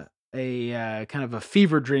kind of a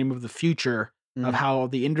fever dream of the future of how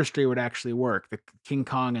the industry would actually work, the King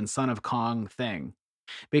Kong and Son of Kong thing.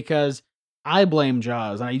 Because I blame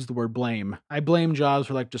Jaws, and I use the word blame. I blame Jaws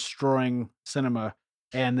for destroying cinema,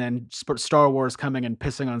 and then Star Wars coming and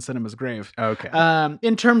pissing on cinema's grave. Okay.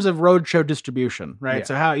 In terms of roadshow distribution, right?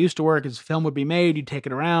 So how it used to work is film would be made, you'd take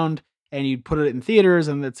it around, and you'd put it in theaters,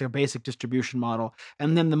 and it's a basic distribution model.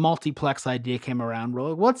 And then the multiplex idea came around. We're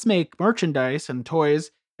like, let's make merchandise and toys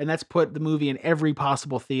and that's put the movie in every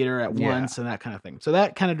possible theater at Yeah. once and that kind of thing. So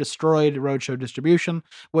that kind of destroyed roadshow distribution,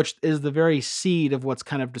 which is the very seed of what's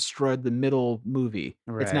kind of destroyed the middle movie.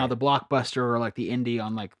 It's now Right. the blockbuster or like the indie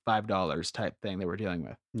on like $5 type thing that we're dealing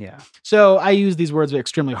with. Yeah. So I use these words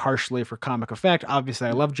extremely harshly for comic effect. Obviously,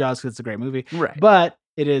 I love Jaws because it's a great movie, Right. but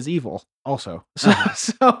it is evil also.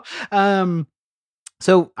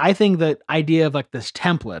 So I think the idea of like this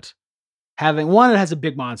template having one, it has a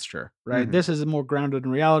big monster, right? Mhm. This is more grounded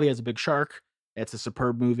in reality. It has a big shark. It's a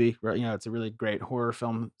superb movie, right? You know, it's a really great horror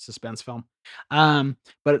film, suspense film.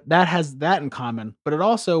 But that has that in common. But it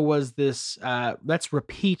also was this let's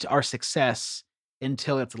repeat our success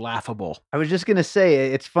until it's laughable. I was just gonna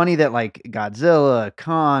say, it's funny that like Godzilla,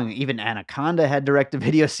 Kong, even Anaconda had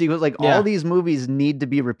direct-to-video sequels. Like Yeah. all these movies need to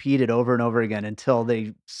be repeated over and over again until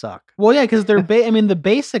they suck. Well, yeah, because they're I mean, the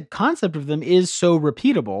basic concept of them is so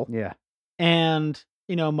repeatable. Yeah. And,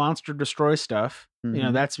 you know, monster destroy stuff. You know,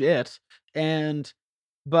 Mhm. that's it.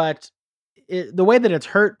 But the way that it's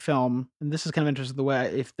hurt film, and this is kind of interesting, the way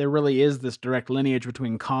if there really is this direct lineage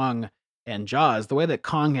between Kong and Jaws, the way that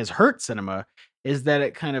Kong has hurt cinema is that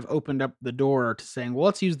it kind of opened up the door to saying, well,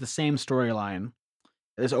 let's use the same storyline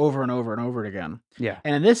as over and over and over again. Yeah.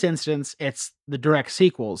 And in this instance, it's the direct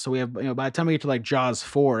sequels. So we have, you know, by the time we get to like Jaws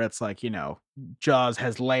 4, it's like, you know, Jaws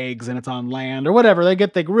has legs and it's on land or whatever. They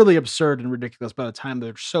get like really absurd and ridiculous by the time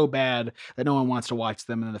they're so bad that no one wants to watch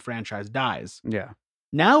them and then the franchise dies. Yeah.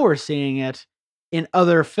 Now we're seeing it in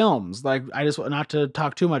other films. Like I just, not to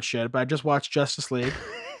talk too much shit, but I just watched Justice League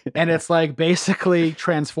and it's like basically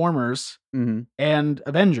Transformers Mhm. and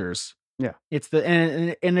Avengers. Yeah. It's the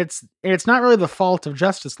and it's not really the fault of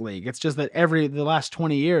Justice League. It's just that the last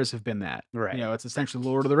 20 years have been that. Right. You know, it's essentially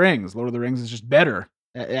Lord of the Rings. Lord of the Rings is just better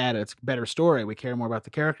at it. It's a better story. We care more about the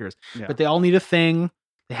characters. Yeah. But they all need a thing.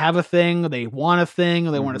 They have a thing. They want a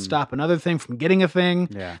thing. They want to Mhm. stop another thing from getting a thing.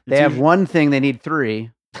 Yeah. It's They have usually- one thing, they need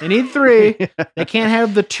three. They need three. They can't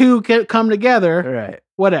have the two come together. Right.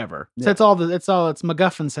 Whatever. Yeah. So it's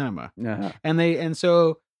MacGuffin cinema. Uh-huh. And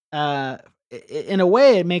so in a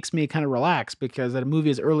way it makes me kind of relax because at a movie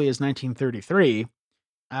as early as 1933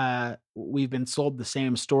 we've been sold the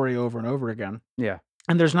same story over and over again. Yeah.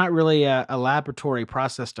 And there's not really a laboratory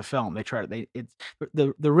process to film.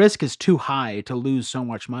 The risk is too high to lose so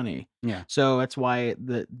much money. Yeah. So that's why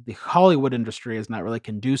the Hollywood industry is not really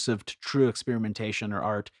conducive to true experimentation or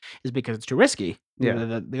art, is because it's too risky. Yeah.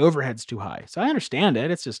 The overhead's too high. So I understand it.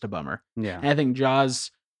 It's just a bummer. Yeah. And I think Jaws,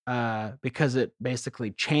 because it basically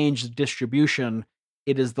changed distribution,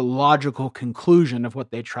 it is the logical conclusion of what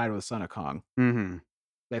they tried with Son of Kong. Mm-hmm.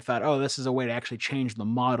 They thought, oh, this is a way to actually change the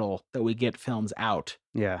model that we get films out.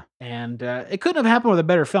 Yeah. And it couldn't have happened with a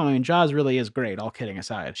better film. I mean, Jaws really is great, all kidding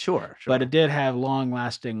aside. Sure. But it did have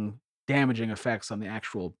long-lasting, damaging effects on the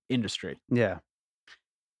actual industry. Yeah.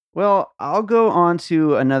 Well, I'll go on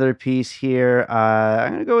to another piece here. I'm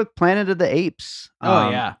going to go with Planet of the Apes. Oh,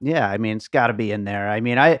 yeah. Yeah, I mean, it's got to be in there. I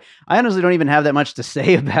mean, I honestly don't even have that much to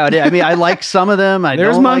say about it. I mean, I like some of them.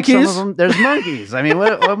 There's don't like some monkeys. of them. There's monkeys. I mean,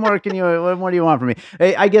 what more do you want from me?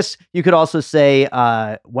 I guess you could also say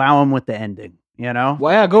wow them with the ending, you know?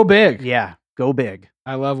 Well, yeah, go big. Yeah, go big.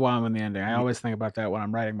 I love wow in the ending. I always think about that when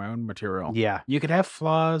I'm writing my own material. Yeah, You could have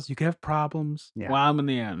flaws. You could have problems. Yeah. Wow in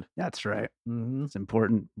the end. that's right. Hmm. It's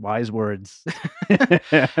important, wise words. And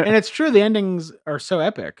it's true. The endings are so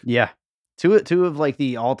epic. Yeah. Two of like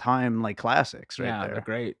the all-time like classics right Yeah, there. they're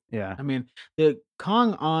great. Yeah. I mean, the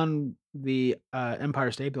Kong on the Empire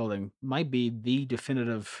State Building might be the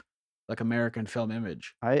definitive like American film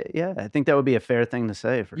image. I think that would be a fair thing to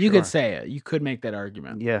say for You sure. could say it. You could make that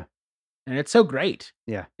argument. Yeah. And it's so great.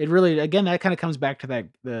 Yeah. It really, again, that kind of comes back to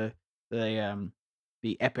that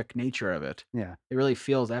the epic nature of it. Yeah. It really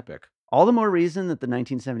feels epic. All the more reason that the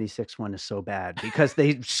 1976 one is so bad because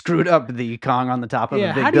they screwed up the Kong on the top of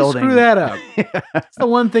Yeah, a big how do you building. screw that up? yeah. It's the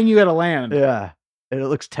one thing you got to land. Yeah. And it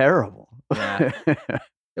looks terrible. Yeah.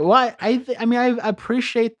 Well, I mean, I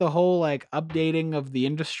appreciate the whole like updating of the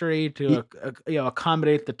industry to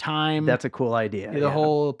accommodate the time. That's a cool idea. the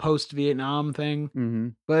whole post-Vietnam thing, Mm-hmm.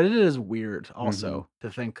 but it is weird also to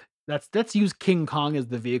think that's use King Kong as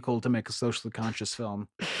the vehicle to make a socially conscious film.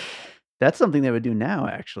 That's something they would do now,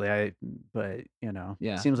 actually. But Yeah.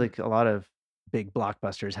 it seems like a lot of big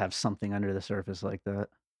blockbusters have something under the surface like that.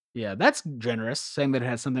 Yeah, that's generous, saying that it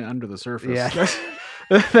has something under the surface. Yeah.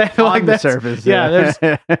 I feel On like the that's surface. yeah,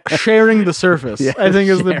 there's sharing the surface. Yeah, I think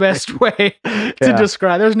is the sharing. best way to Yeah.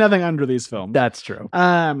 describe. There's nothing under these films. That's true.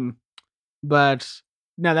 But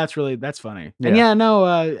no, that's funny. Yeah. And yeah,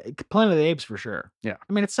 no, Planet of the Apes for sure. Yeah.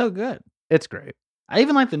 I mean, it's so good. It's great. I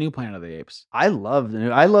even like the new Planet of the Apes. I love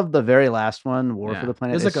the very last one, War for the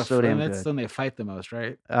Planet. There's like It's so damn good. That's when they fight the most,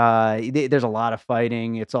 right? There's a lot of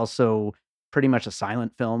fighting. It's also pretty much a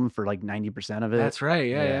silent film for like 90% of it. That's right.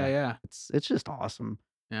 Yeah. It's just awesome.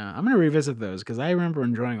 Yeah, I'm gonna revisit those because I remember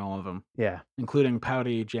enjoying all of them, Yeah. including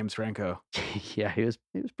pouty James Franco. Yeah, he was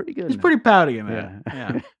pretty good. He's pretty pouty in that.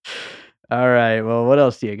 Yeah. All right. Well, what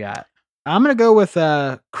else do you got? I'm gonna go with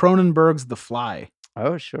Cronenberg's The Fly.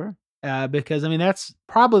 Oh, sure. Because I mean that's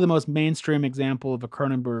probably the most mainstream example of a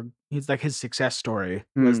Cronenberg. He's like his success story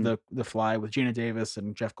was the Fly with Gina Davis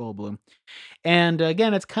and Jeff Goldblum, and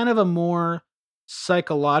again it's kind of a more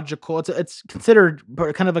psychological. It's considered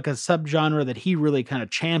kind of like a subgenre that he really kind of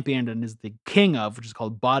championed and is the king of, which is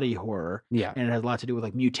called body horror. Yeah, and it has a lot to do with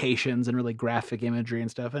like mutations and really graphic imagery and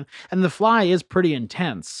stuff. And The Fly is pretty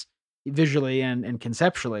intense visually and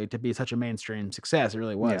conceptually to be such a mainstream success. It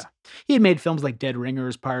really was. Yeah. He had made films like Dead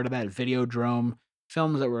Ringers prior to that, Videodrome,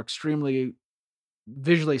 films that were extremely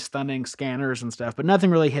visually stunning, scanners and stuff, but nothing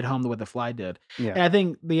really hit home the way The Fly did. Yeah. And I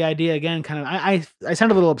think the idea again, kind of, I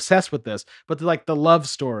sound a little obsessed with this, but the love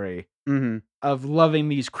story of loving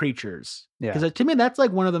these creatures. Yeah. Because to me, that's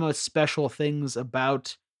like one of the most special things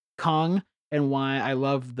about Kong. And why I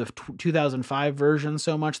love the 2005 version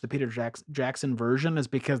so much, the Peter Jackson version, is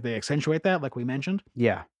because they accentuate that, like we mentioned.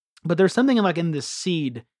 Yeah. But there's something like in this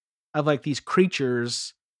seed of like these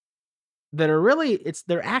creatures that are really,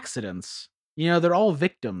 they're accidents. They're all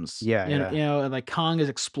victims. Yeah. Like Kong is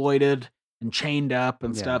exploited and chained up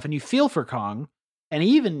and stuff. And you feel for Kong. And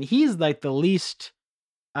even he's like the least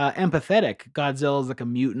empathetic. Godzilla's like a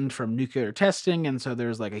mutant from nuclear testing. And so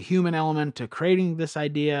there's like a human element to creating this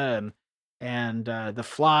idea. And The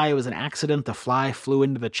Fly was an accident. The Fly flew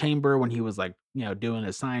into the chamber when he was like, doing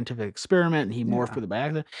a scientific experiment, and he morphed with it by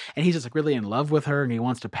accident. And he's just like really in love with her, and he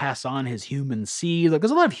wants to pass on his human seed. Like there's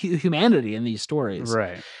a lot of humanity in these stories,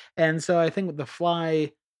 right? And so I think The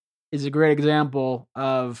Fly is a great example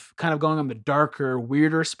of kind of going on the darker,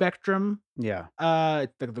 weirder spectrum. Yeah,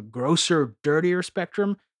 the grosser, dirtier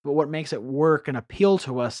spectrum. But what makes it work and appeal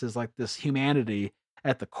to us is like this humanity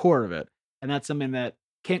at the core of it, and that's something that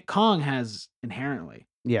Kong has inherently.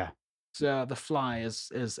 Yeah. So The Fly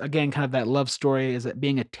is again kind of that love story, is it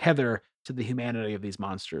being a tether to the humanity of these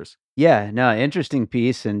monsters. Yeah, no, interesting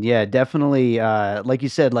piece. And yeah, definitely like you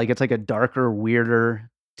said, like it's like a darker,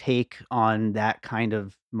 weirder take on that kind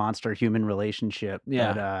of monster human relationship.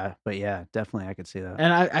 Yeah. But yeah, definitely I could see that.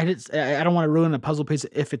 And I don't want to ruin a puzzle piece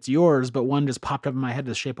if it's yours, but one just popped up in my head,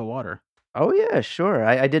 The Shape of Water. Oh yeah, sure.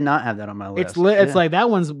 I did not have that on my list. It's like that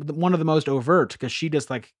one's one of the most overt because she just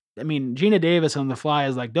like, I mean, Gina Davis on The Fly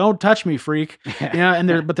is like, "Don't touch me, freak,"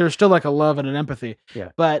 but there's still like a love and an empathy. Yeah.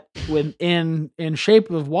 But in Shape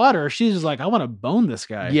of Water, she's just like, "I want to bone this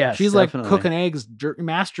guy." Yes, she's definitely. like cooking eggs,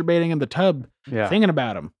 masturbating in the tub, thinking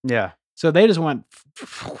about him. Yeah. So they just went.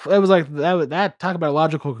 It was like that. Talk about a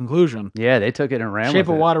logical conclusion. Yeah, they took it and ran. Shape with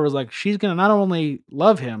of it. Water was like, she's gonna not only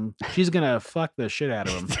love him, she's gonna fuck the shit out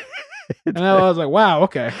of him. And I was like, wow,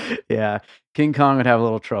 okay. Yeah. King Kong would have a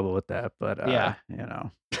little trouble with that, but yeah.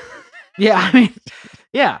 Yeah, I mean,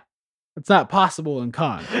 yeah. It's not possible in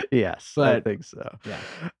Kong. Yes, but, I think so.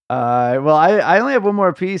 Yeah. Well, I only have one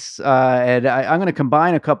more piece, and I'm going to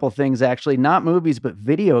combine a couple things, actually, not movies, but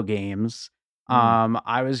video games.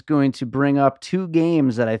 I was going to bring up two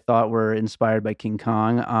games that I thought were inspired by King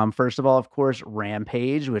Kong. First of all, of course,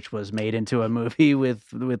 Rampage, which was made into a movie with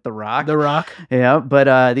The Rock. The Rock. Yeah,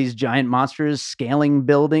 but these giant monsters scaling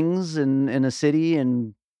buildings in a city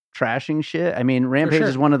and trashing shit. I mean, Rampage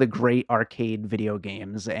is one of the great arcade video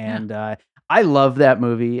games, and I love that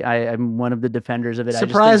movie. I'm one of the defenders of it.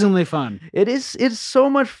 Surprisingly fun. It's so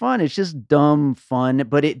much fun. It's just dumb fun,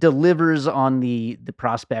 but it delivers on the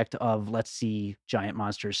prospect of, let's see giant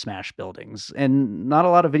monsters smash buildings. And not a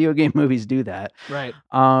lot of video game movies do that. Right.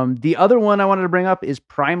 The other one I wanted to bring up is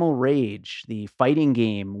Primal Rage, the fighting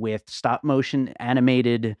game with stop motion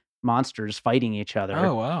animated monsters fighting each other.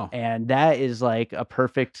 Oh, wow. And that is like a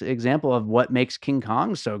perfect example of what makes King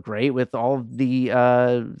Kong so great, with all of the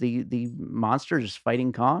monsters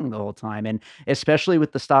fighting Kong the whole time, and especially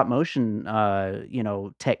with the stop motion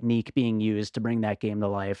technique being used to bring that game to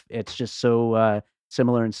life. It's just so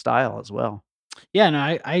similar in style as well. Yeah,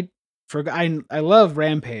 no, I love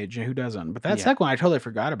Rampage, and who doesn't? But that second one I totally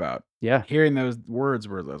forgot about. Yeah. Hearing those words I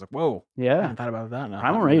was like, whoa. Yeah. I hadn't thought about that. No,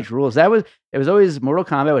 Primal Rage rules. It was always Mortal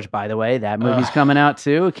Kombat, which, by the way, that movie's coming out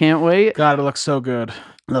too. Can't wait. God, it looks so good.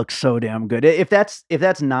 Looks so damn good. If that's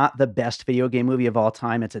not the best video game movie of all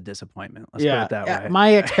time, it's a disappointment. Let's put it that way.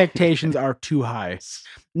 My expectations are too high.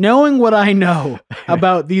 Knowing what I know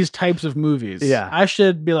about these types of movies, I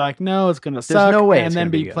should be like, no, it's gonna suck, no way and then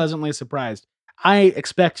be pleasantly surprised. I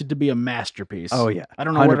expect it to be a masterpiece. Oh yeah, I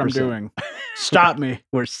don't know what I'm 100%. doing. Stop me.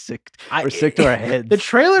 We're sick. We're sick to our heads. The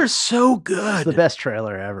trailer's so It's good. the best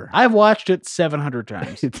trailer ever. I've watched it 700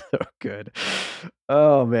 times. It's so good.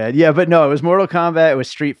 Oh man, yeah, but no, it was Mortal Kombat, it was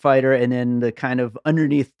Street Fighter, and then the kind of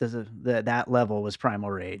underneath that level was Primal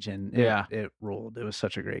Rage, and it ruled. It was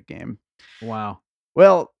such a great game. Wow.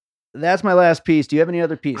 Well, that's my last piece. Do you have any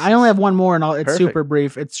other pieces? I only have one more, and it's Perfect. super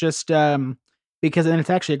brief. It's just because, and it's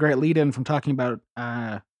actually a great lead-in from talking about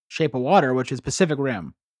Shape of Water, which is Pacific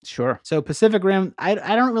Rim. Sure. So Pacific Rim, I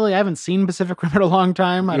haven't seen Pacific Rim in a long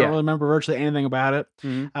time. I don't really remember virtually anything about it.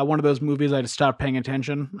 Mm-hmm. One of those movies I just stopped paying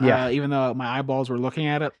attention. Even though my eyeballs were looking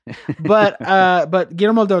at it. But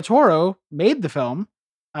Guillermo del Toro made the film,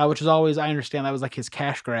 which is always, I understand that was like his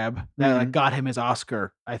cash grab that like got him his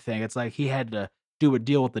Oscar. I think it's like he had to do a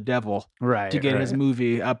deal with the devil to get his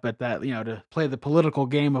movie up at that, to play the political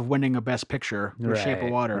game of winning a Best Picture for Shape of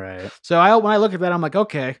Water. Right. So when I look at that, I'm like,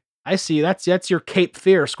 okay, I see. That's your Cape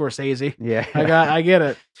Fear, Scorsese. Yeah, I get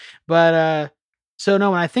it. But so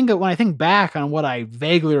no, when I think back on what I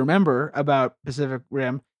vaguely remember about Pacific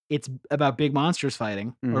Rim, it's about big monsters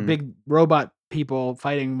fighting or big robot people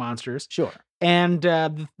fighting monsters. Sure. And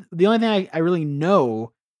the only thing I really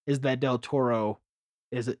know is that Del Toro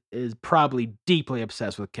is probably deeply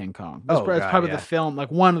obsessed with King Kong. It's probably the film,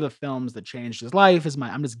 like one of the films that changed his life.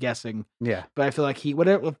 I'm just guessing. Yeah. But I feel like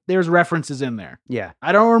there's references in there. Yeah.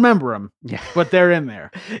 I don't remember them. Yeah. But they're in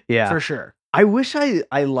there. Yeah. For sure. I wish I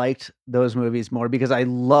liked those movies more because I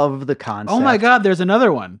love the concept. Oh my God, there's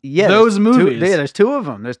another one. Yeah, those movies. There's two of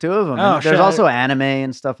them. Oh, there's also anime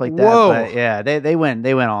and stuff like that. Whoa. But yeah, they went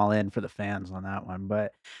all in for the fans on that one.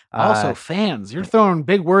 But also fans. You're throwing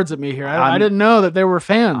big words at me here. I didn't know that there were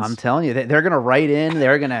fans. I'm telling you, they're gonna write in.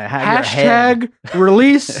 They're gonna have hashtag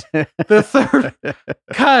release the third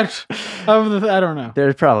cut of the. I don't know.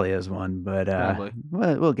 There probably is one, but probably.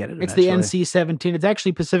 We'll get it. It's eventually. the NC-17. It's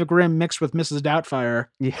actually Pacific Rim mixed with Mrs. Doubtfire.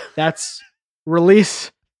 Yeah, that's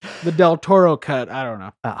release the Del Toro cut. I don't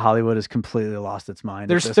know. Hollywood has completely lost its mind.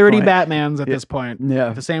 There's 30 Batmans at this point. Yeah,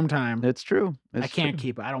 at the same time. It's true. I can't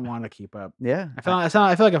keep up. I don't want to keep up. Yeah, I feel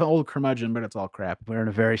like I'm an old curmudgeon, but it's all crap. We're in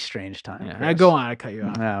a very strange time. Yeah, I go on. I cut you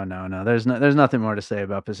off. No. There's nothing more to say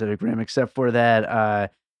about Pacific Rim except for that.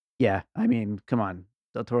 Yeah, I mean, come on.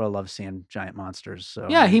 Del Toro loves seeing giant monsters. So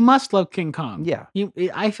yeah, he must love King Kong. Yeah,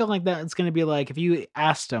 I feel like that it's going to be like if you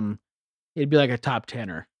asked him, it'd be like a top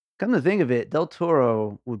 10er. Come to think of it, Del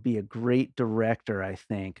Toro would be a great director, I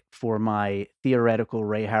think, for my theoretical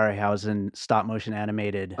Ray Harryhausen stop motion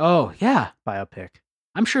animated. Oh yeah, biopic.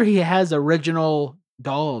 I'm sure he has original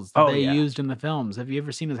dolls that they used in the films. Have you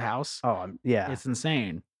ever seen his house? Oh yeah, it's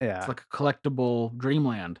insane. Yeah, it's like a collectible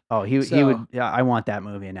dreamland. Oh, he would. Yeah, I want that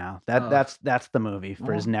movie now. That's the movie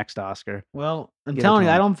for his next Oscar. Well, I'm telling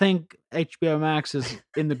you, I don't think HBO Max is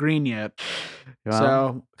in the green yet.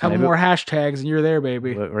 So a couple more hashtags and you're there,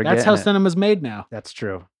 baby. That's how cinema's made now. That's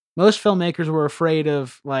true. Most filmmakers were afraid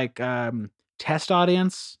of like test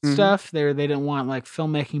audience stuff. They didn't want like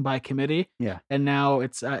filmmaking by committee. Yeah. And now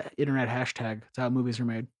it's internet hashtag. That's how movies are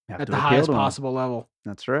made at the highest possible level.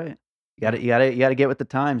 That's right. You gotta get with the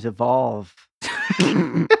times. Evolve.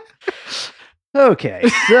 Okay,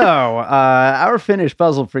 so our finished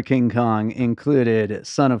puzzle for King Kong included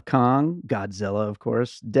Son of Kong, Godzilla, of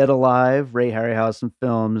course, Dead Alive, Ray Harryhausen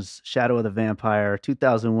films, Shadow of the Vampire,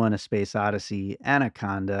 2001: A Space Odyssey,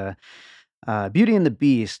 Anaconda, Beauty and the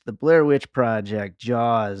Beast, The Blair Witch Project,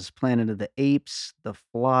 Jaws, Planet of the Apes, The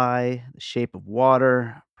Fly, The Shape of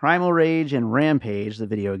Water, Primal Rage and Rampage, the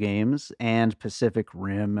video games, and Pacific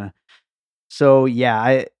Rim. So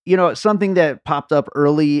yeah, something that popped up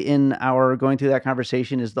early in our going through that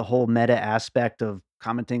conversation is the whole meta aspect of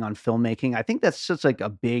commenting on filmmaking. I think that's just like a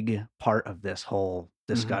big part of this whole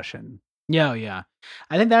discussion. Yeah.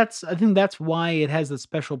 I think that's why it has a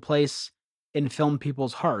special place in film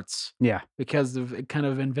people's hearts. Yeah. Because it kind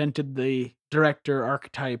of invented the director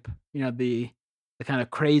archetype, the kind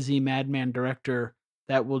of crazy madman director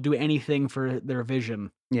that will do anything for their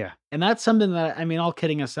vision. Yeah. And that's something that, I mean, all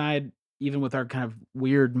kidding aside, even with our kind of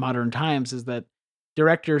weird modern times, is that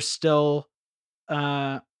directors still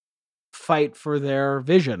fight for their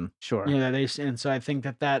vision. Sure. And so I think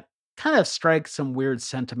that kind of strikes some weird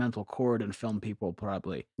sentimental chord in film people,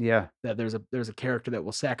 probably. Yeah. That there's a character that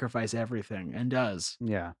will sacrifice everything and does.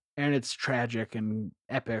 Yeah. And it's tragic and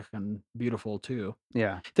epic and beautiful too.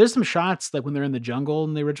 Yeah. There's some shots like when they're in the jungle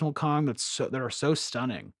in the original Kong that are so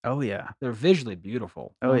stunning. Oh yeah. They're visually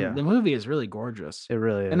beautiful. Oh yeah. The movie is really gorgeous. It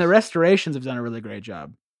really is. And the restorations have done a really great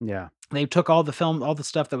job. Yeah. They took all the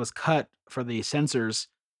stuff that was cut for the censors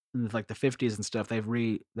in like the 50s and stuff, they've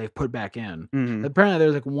put back in. Mhm. Apparently,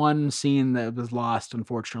 there's like one scene that was lost,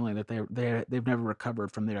 unfortunately, that they've never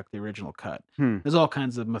recovered from the original cut. Hmm. There's all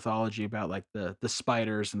kinds of mythology about like the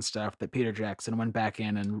spiders and stuff that Peter Jackson went back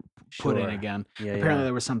in and put in Sure. again. Yeah, Apparently, yeah.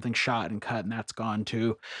 there was something shot and cut, and that's gone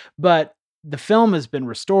too. But the film has been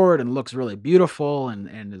restored and looks really beautiful,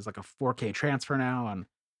 and is like a 4K transfer now, and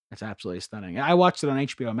it's absolutely stunning. I watched it on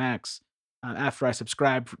HBO Max after I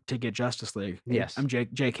subscribed to get Justice League. Yes. I'm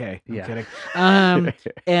JK. I'm Yeah. kidding.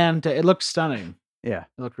 And it looked stunning. Yeah.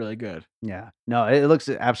 It looked really good. Yeah. No, it looks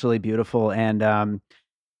absolutely beautiful, and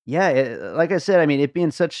yeah, like I said, I mean, it being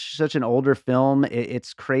such an older film,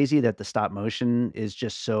 it's crazy that the stop motion is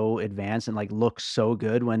just so advanced and like looks so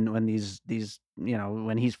good when these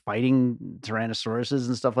when he's fighting Tyrannosauruses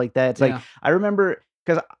and stuff like that. It's like Yeah. I remember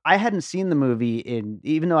because I hadn't seen the movie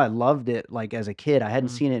even though I loved it like as a kid, I hadn't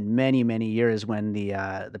Mhm. seen it in many years when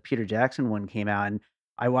the Peter Jackson one came out, and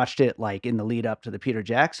I watched it like in the lead up to the Peter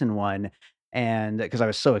Jackson one, and because I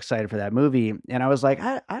was so excited for that movie, and I was like,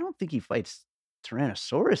 I don't think he fights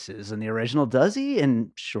Tyrannosauruses in the original, does he? And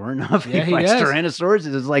sure enough, Yeah, he fights does.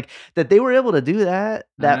 Tyrannosauruses. It's like that they were able to do that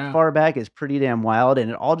know. far back is pretty damn wild, and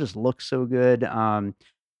it all just looks so good.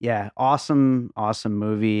 Yeah, awesome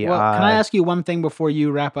movie. Well, can I ask you one thing before you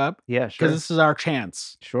wrap up? Yeah, Because sure, this is our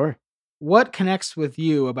chance. sure. What connects with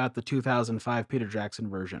you about the 2005 Peter Jackson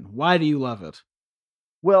version? Why do you love it?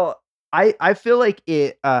 Well, I feel like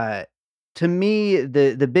it to me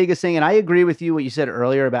the biggest thing, and I agree with you what you said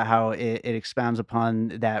earlier about how it expounds upon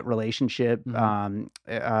that relationship between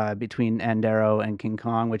Andero and King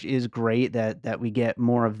Kong, which is great that we get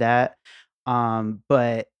more of that.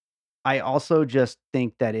 But I also just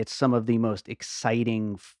think that it's some of the most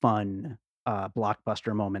exciting, fun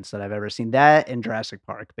blockbuster moments that I've ever seen. That and Jurassic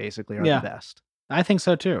Park basically are Yeah. the best. I think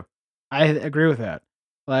so too. I agree with that.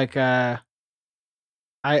 Like, I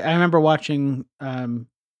remember watching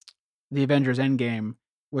the Avengers Endgame,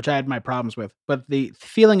 which I had my problems with, but the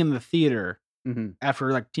feeling in the theater Mhm.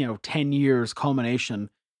 after 10 years culmination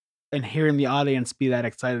and hearing the audience be that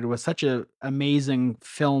excited was such a amazing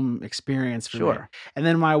film experience for me. Sure. And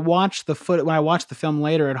then when I watched the film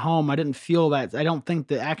later at home, I didn't feel that. I don't think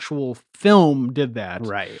the actual film did that.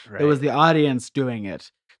 Right. It was the audience doing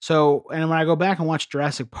it. So, and when I go back and watch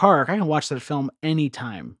Jurassic Park, I can watch that film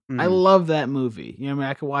anytime. I Mhm. love that movie. I mean,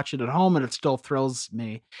 I could watch it at home and it still thrills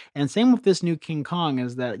me. And same with this new King Kong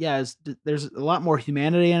is that, there's a lot more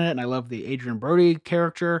humanity in it. And I love the Adrian Brody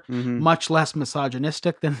character, Mhm. much less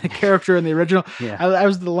misogynistic than the character in the original. Yeah. I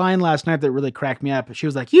was the line last night that really cracked me up. She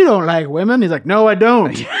was like, "You don't like women?" He's like, "No, I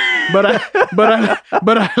don't. but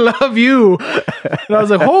I love you." And I was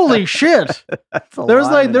like, "Holy shit!" There's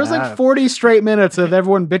like 40 straight minutes of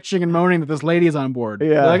everyone bitching and moaning that this lady's on board.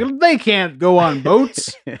 Yeah. They're like, they can't go on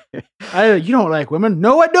boats. You don't like women?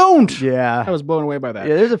 No, I don't. Yeah. I was blown away by that.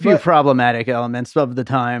 Yeah, there's a few But- problematic elements of the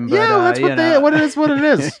time. But, that's what it is. What it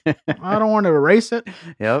is. I don't want to erase it.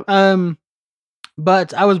 Yep.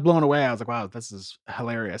 But I was blown away. I was like, wow, this is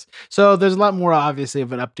hilarious. So there's a lot more, obviously,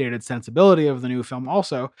 of an updated sensibility of the new film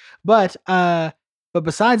also. But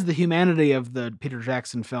besides the humanity of the Peter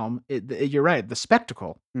Jackson film, you're right, the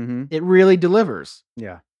spectacle, Mm-hmm. it really delivers.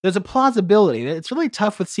 Yeah. There's a plausibility. It's really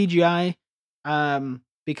tough with CGI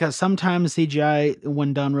because sometimes CGI,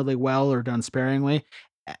 when done really well or done sparingly,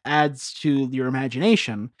 adds to your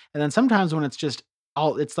imagination. And then sometimes when it's just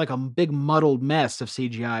it's like a big muddled mess of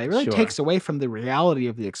CGI, it really Sure. takes away from the reality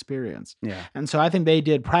of the experience. Yeah. And so I think they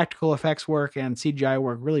did practical effects work and CGI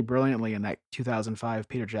work really brilliantly in that 2005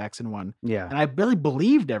 Peter Jackson one. Yeah. And I really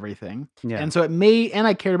believed everything. Yeah. And so and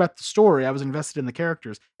I cared about the story. I was invested in the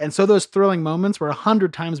characters. And so those thrilling moments were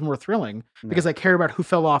 100 times more thrilling because I cared about who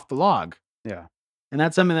fell off the log. Yeah. And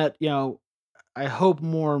that's something that, I hope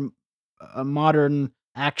more modern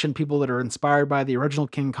action people that are inspired by the original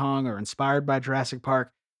King Kong or inspired by Jurassic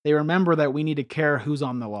Park, they remember that we need to care who's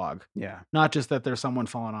on the log, Yeah. not just that there's someone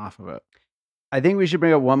falling off of it. I think we should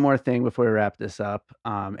bring up one more thing before we wrap this up,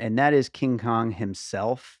 and that is King Kong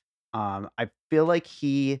himself. I feel like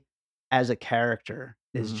he, as a character,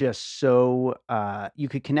 is Mhm. just so you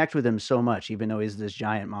could connect with him so much, even though he's this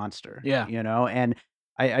giant monster. Yeah. And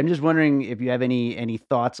I'm just wondering if you have any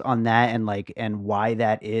thoughts on that and why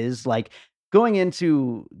that is. Like going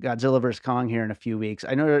into Godzilla vs. Kong here in a few weeks,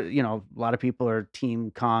 I know a lot of people are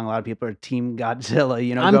Team Kong, a lot of people are Team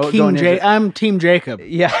Godzilla. I'm Team Jacob.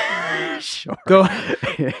 Yeah, sure. Go.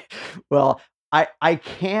 Well, I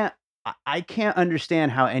can't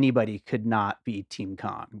understand how anybody could not be Team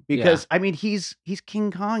Kong because I mean he's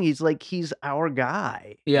King Kong. He's our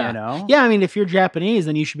guy. Yeah. Yeah, I mean, if you're Japanese,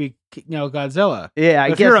 then you should be Godzilla. Yeah,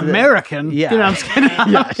 But if you're American, yeah. I'm just kidding.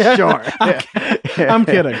 Yeah, sure. I'm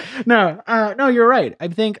kidding. No, no, you're right. I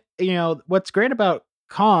think, what's great about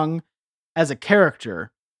Kong as a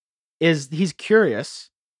character is he's curious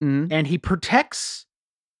Mhm. and he protects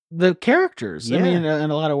the characters. I Yeah. mean, in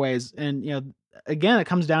a lot of ways. And, again, it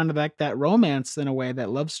comes down to that romance in a way, that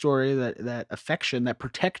love story, that affection, that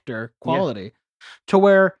protector quality, to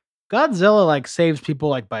where Godzilla like saves people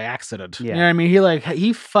like by accident. You know what I mean?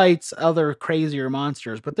 He fights other crazier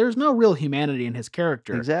monsters, but there's no real humanity in his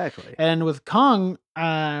character. Exactly. And with Kong,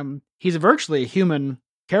 he's virtually a human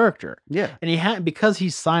character. Yeah. And because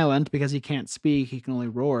he's silent, because he can't speak, he can only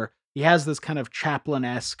roar. He has this kind of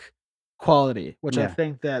Chaplin-esque quality, which I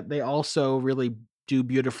think that they also really do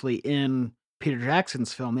beautifully in Peter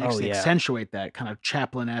Jackson's film. They actually accentuate that kind of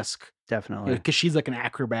Chaplin-esque. Definitely. Because she's like an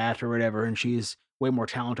acrobat or whatever, and she's way more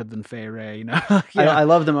talented than Fay Wray, I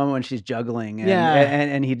love the moment when she's juggling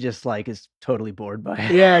and he just like is totally bored by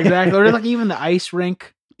it. Yeah, exactly. Or like even the ice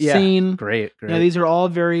rink scene. Great. These are all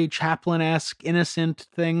very Chaplin-esque, innocent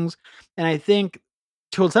things. And I think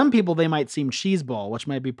to some people they might seem cheeseball, which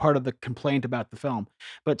might be part of the complaint about the film.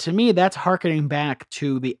 But to me, that's hearkening back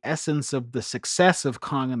to the essence of the success of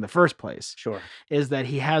Kong in the first place. Sure. Is that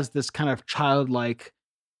he has this kind of childlike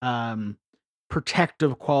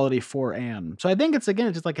protective quality for Anne. So I think it's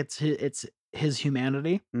just like it's his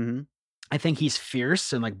humanity. Mm-hmm. I think he's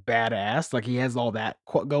fierce and like badass. Like he has all that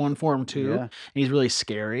going for him too. And he's really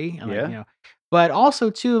scary. And but also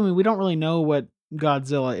too, I mean, we don't really know what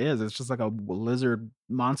Godzilla is. It's just like a lizard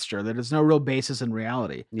monster that has no real basis in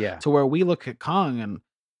reality. Yeah. So where we look at Kong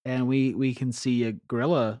and we can see a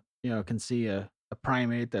gorilla, can see a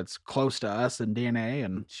primate that's close to us in DNA.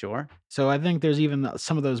 And sure. So I think there's even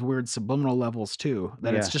some of those weird subliminal levels too,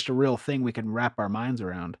 that it's just a real thing we can wrap our minds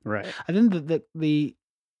around. Right. I think that the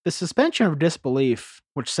suspension of disbelief,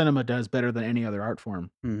 which cinema does better than any other art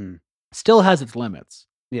form, still has its limits.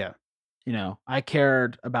 Yeah. I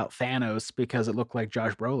cared about Thanos because it looked like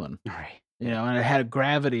Josh Brolin. Right. And it had a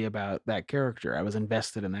gravity about that character. I was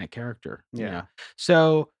invested in that character. Yeah.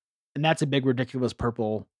 So, and that's a big, ridiculous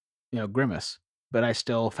purple, grimace. But I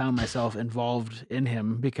still found myself involved in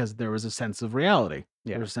him because there was a sense of reality.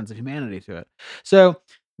 There was a sense of humanity to it. So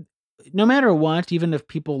no matter what, even if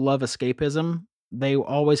people love escapism, they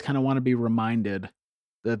always kind of want to be reminded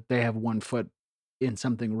that they have one foot in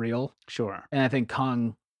something real. Sure. And I think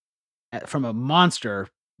Kong, from a monster,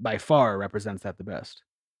 by far represents that the best.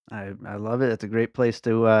 I love it. It's a great place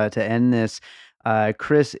to end this.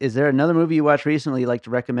 Chris, is there another movie you watched recently you'd like to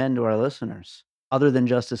recommend to our listeners? Other than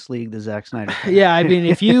Justice League, the Zack Snyder film. Yeah, I mean,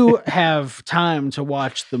 if you have time to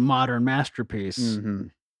watch the modern masterpiece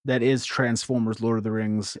that is Transformers, Lord of the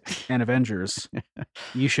Rings, and Avengers,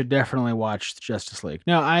 you should definitely watch Justice League.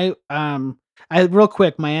 No, I real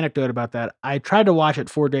quick, my anecdote about that. I tried to watch it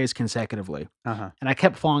 4 days consecutively, and I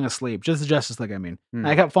kept falling asleep. Just the Justice League, I mean.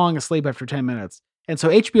 I kept falling asleep after 10 minutes. And so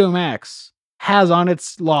HBO Max has on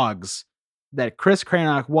its logs that Chris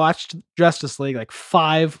Cranach watched Justice League like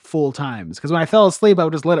 5 full times. Because when I fell asleep, I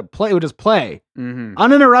would just let it play. It would just play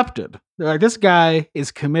uninterrupted. They're like, this guy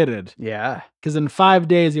is committed. Yeah. Because in 5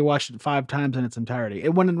 days, he watched it 5 times in its entirety.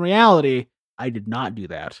 And when in reality, I did not do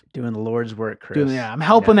that. Doing the Lord's work, Chris. I'm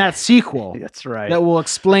helping that sequel. That's right. That will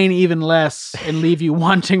explain even less and leave you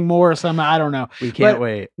wanting more somehow. I don't know. We can't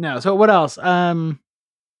wait. No. So what else?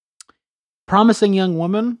 Promising Young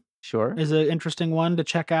Woman. Sure. Is an interesting one to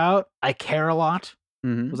check out. I Care a Lot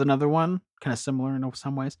was another one, kind of similar in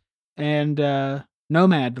some ways. And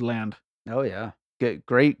Nomadland. Oh, yeah.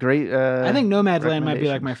 Great. I think Nomadland might be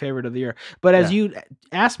like my favorite of the year. But as you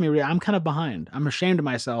asked me, I'm kind of behind. I'm ashamed of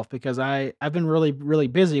myself because I've been really, really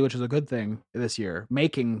busy, which is a good thing this year,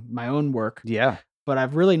 making my own work. Yeah. But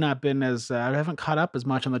I've really not been I haven't caught up as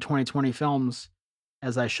much on the 2020 films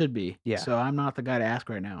as I should be. Yeah. So I'm not the guy to ask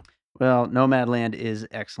right now. Well, Nomadland is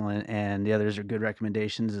excellent, and the others are good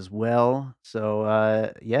recommendations as well. So,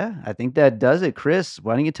 I think that does it. Chris,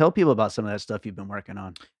 why don't you tell people about some of that stuff you've been working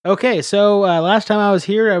on? Okay, so last time I was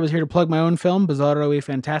here to plug my own film, Bizarro y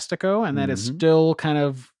Fantastico, and that is still kind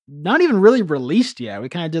of not even really released yet. We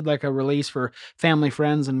kind of did like a release for family,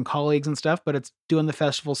 friends, and colleagues and stuff, but it's doing the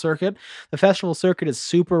festival circuit. The festival circuit is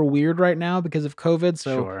super weird right now because of COVID,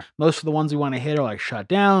 so most of the ones we want to hit are like shut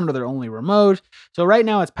down or they're only remote. So right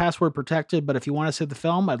now it's password protected, but if you want to see the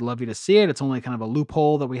film, I'd love you to see it. It's only kind of a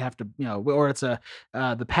loophole that we have to, or it's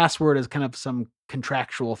the password is kind of some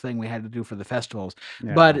contractual thing we had to do for the festivals.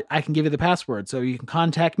 Yeah. But I can give you the password, so you can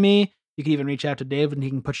contact me. You can even reach out to Dave and he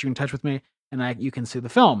can put you in touch with me. And you can see the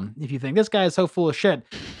film. If you think this guy is so full of shit,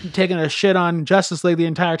 taking a shit on Justice League the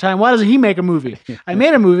entire time, why doesn't he make a movie? I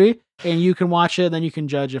made a movie. and you can watch it, then you can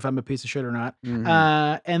judge if I'm a piece of shit or not.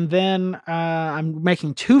 And then I'm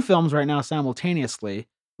making 2 films right now simultaneously,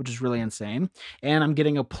 which is really insane. And I'm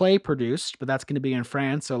getting a play produced, but that's going to be in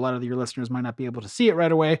France. So a lot of your listeners might not be able to see it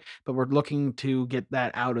right away, but we're looking to get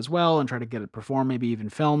that out as well and try to get it performed, maybe even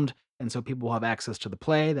filmed. And so people will have access to the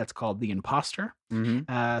play. That's called The Imposter.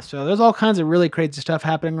 So there's all kinds of really crazy stuff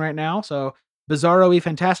happening right now. So Bizarro y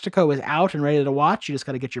Fantastico is out and ready to watch. You just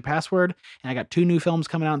got to get your password. And I got 2 new films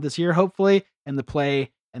coming out this year, hopefully, and the play,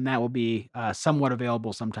 and that will be somewhat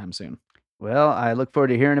available sometime soon. Well, I look forward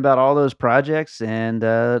to hearing about all those projects and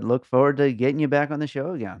look forward to getting you back on the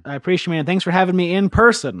show again. I appreciate it, man. Thanks for having me in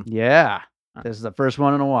person. Yeah. This is the first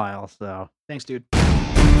one in a while, so. Thanks, dude.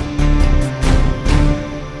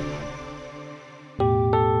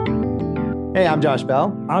 Hey, I'm Josh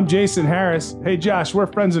Bell. I'm Jason Harris. Hey, Josh, we're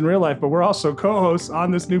friends in real life, but we're also co-hosts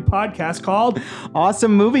on this new podcast called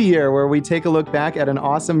Awesome Movie Year, where we take a look back at an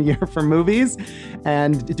awesome year for movies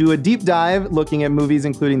and do a deep dive looking at movies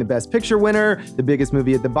including the Best Picture winner, the biggest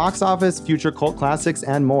movie at the box office, future cult classics,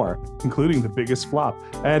 and more. Including the biggest flop.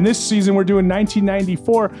 And this season, we're doing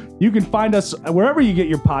 1994. You can find us wherever you get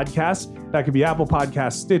your podcasts. That could be Apple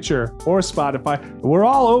Podcasts, Stitcher, or Spotify. We're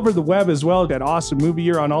all over the web as well at Awesome Movie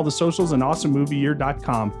Year on all the socials and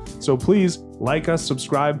awesomemovieyear.com. So please like us,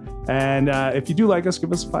 subscribe, and if you do like us,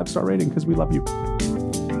 give us a 5-star rating because we love you.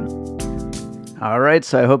 All right,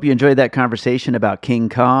 so I hope you enjoyed that conversation about King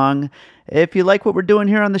Kong. If you like what we're doing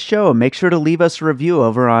here on the show, make sure to leave us a review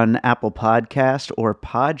over on Apple Podcast or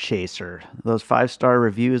Podchaser. Those 5-star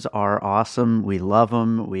reviews are awesome. We love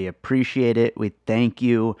them. We appreciate it. We thank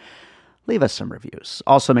you. Leave us some reviews.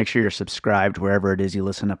 Also, make sure you're subscribed wherever it is you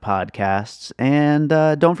listen to podcasts. And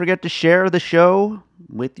don't forget to share the show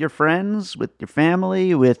with your friends, with your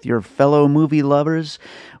family, with your fellow movie lovers.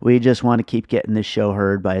 We just want to keep getting this show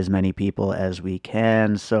heard by as many people as we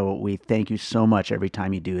can. So we thank you so much every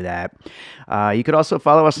time you do that. You could also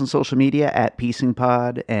follow us on social media at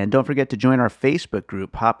PiecingPod. And don't forget to join our Facebook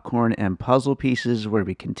group, Popcorn and Puzzle Pieces, where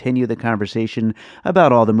we continue the conversation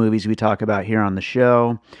about all the movies we talk about here on the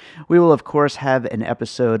show. We will, of course, have an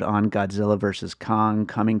episode on Godzilla vs. Kong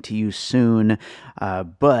coming to you soon.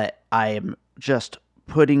 But I am just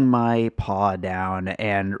putting my paw down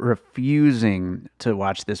and refusing to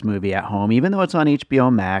watch this movie at home. Even though it's on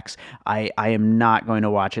HBO Max, I am not going to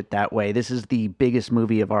watch it that way. This is the biggest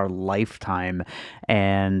movie of our lifetime,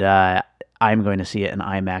 and I'm going to see it in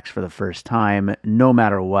IMAX for the first time, no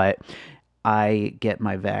matter what. I get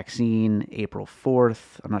my vaccine April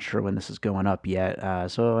 4th. I'm not sure when this is going up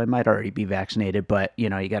yet, so I might already be vaccinated, but, you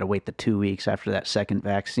got to wait the 2 weeks after that second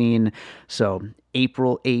vaccine. So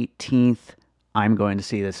April 18th, I'm going to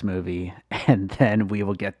see this movie, and then we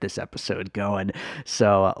will get this episode going.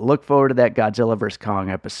 So look forward to that Godzilla vs. Kong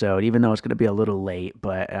episode, even though it's going to be a little late,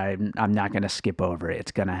 but I'm not going to skip over it.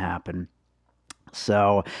 It's going to happen.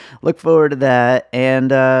 So look forward to that.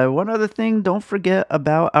 And one other thing, don't forget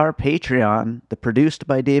about our Patreon, the Produced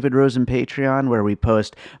by David Rosen Patreon, where we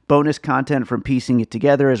post bonus content from Piecing It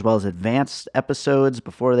Together, as well as advanced episodes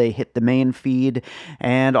before they hit the main feed,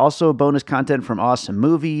 and also bonus content from Awesome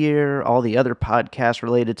Movie Year, all the other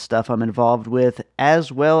podcast-related stuff I'm involved with,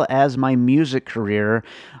 as well as my music career.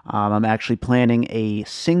 I'm actually planning a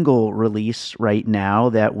single release right now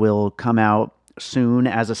that will come out soon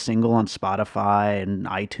as a single on Spotify and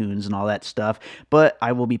iTunes and all that stuff, but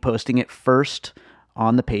I will be posting it first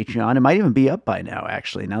on the Patreon. It might even be up by now,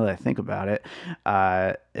 actually, now that I think about it.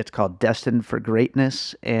 It's called Destined for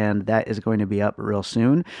Greatness, and that is going to be up real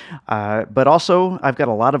soon. But also, I've got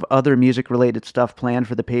a lot of other music-related stuff planned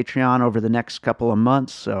for the Patreon over the next couple of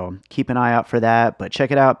months, so keep an eye out for that. But check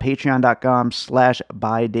it out,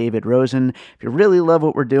 patreon.com/bydavidrosen. If you really love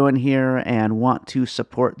what we're doing here and want to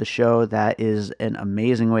support the show, that is an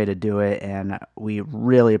amazing way to do it, and we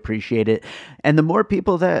really appreciate it. And the more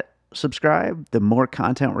people that subscribe, the more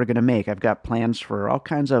content we're going to make. I've got plans for all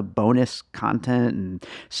kinds of bonus content and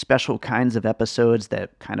special kinds of episodes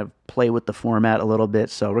that kind of play with the format a little bit.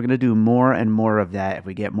 So we're going to do more and more of that if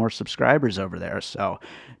we get more subscribers over there. So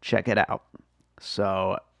check it out.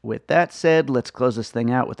 So with that said, let's close this thing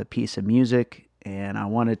out with a piece of music. And I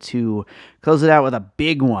wanted to close it out with a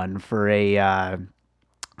big one for a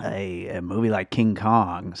movie like King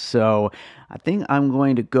Kong. So I think I'm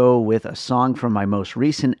going to go with a song from my most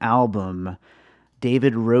recent album,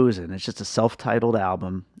 David Rosen. It's just a self-titled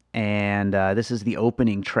album, and this is the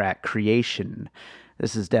opening track, Creation.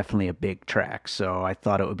 this is definitely a big track. So I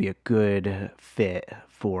thought it would be a good fit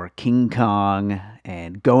for King Kong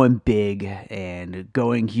and going big and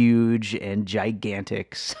going huge and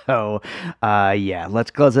gigantic. So yeah, let's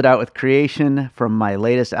close it out with Creation from my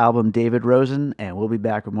latest album, David Rosen, and we'll be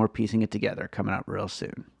back with more Piecing It Together coming up real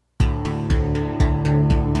soon.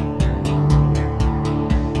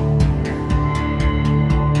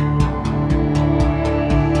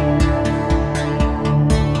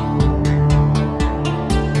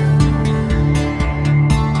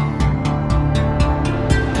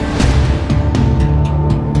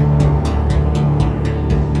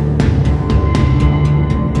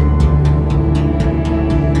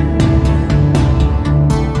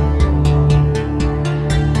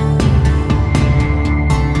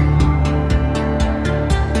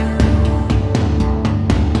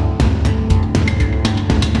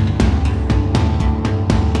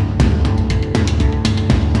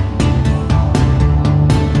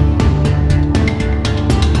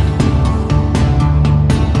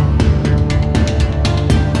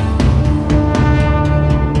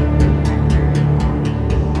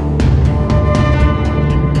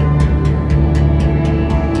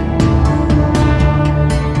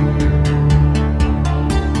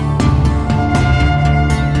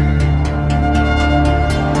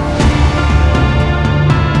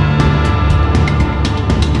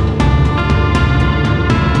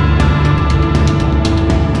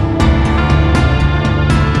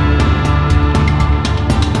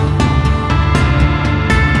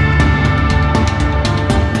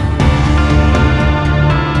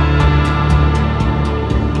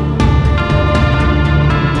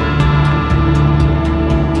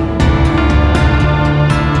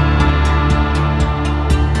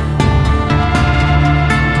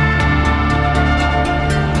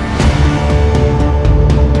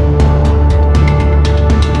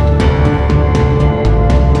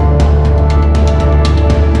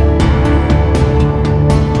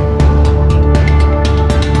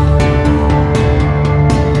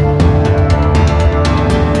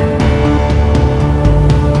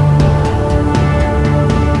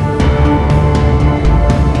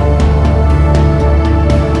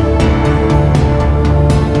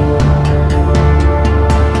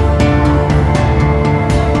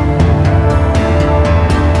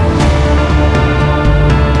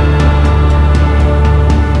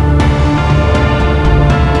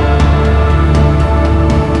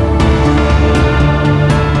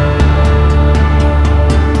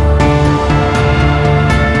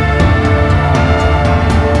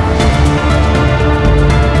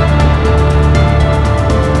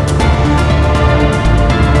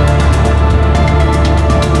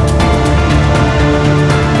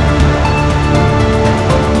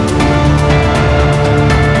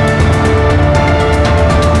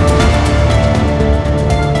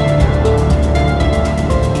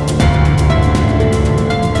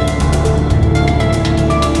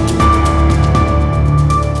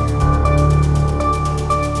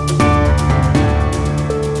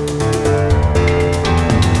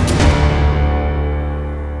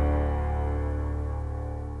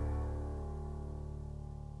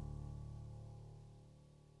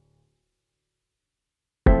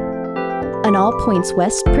 An All Points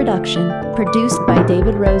West production, produced by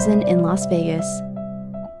David Rosen in Las Vegas.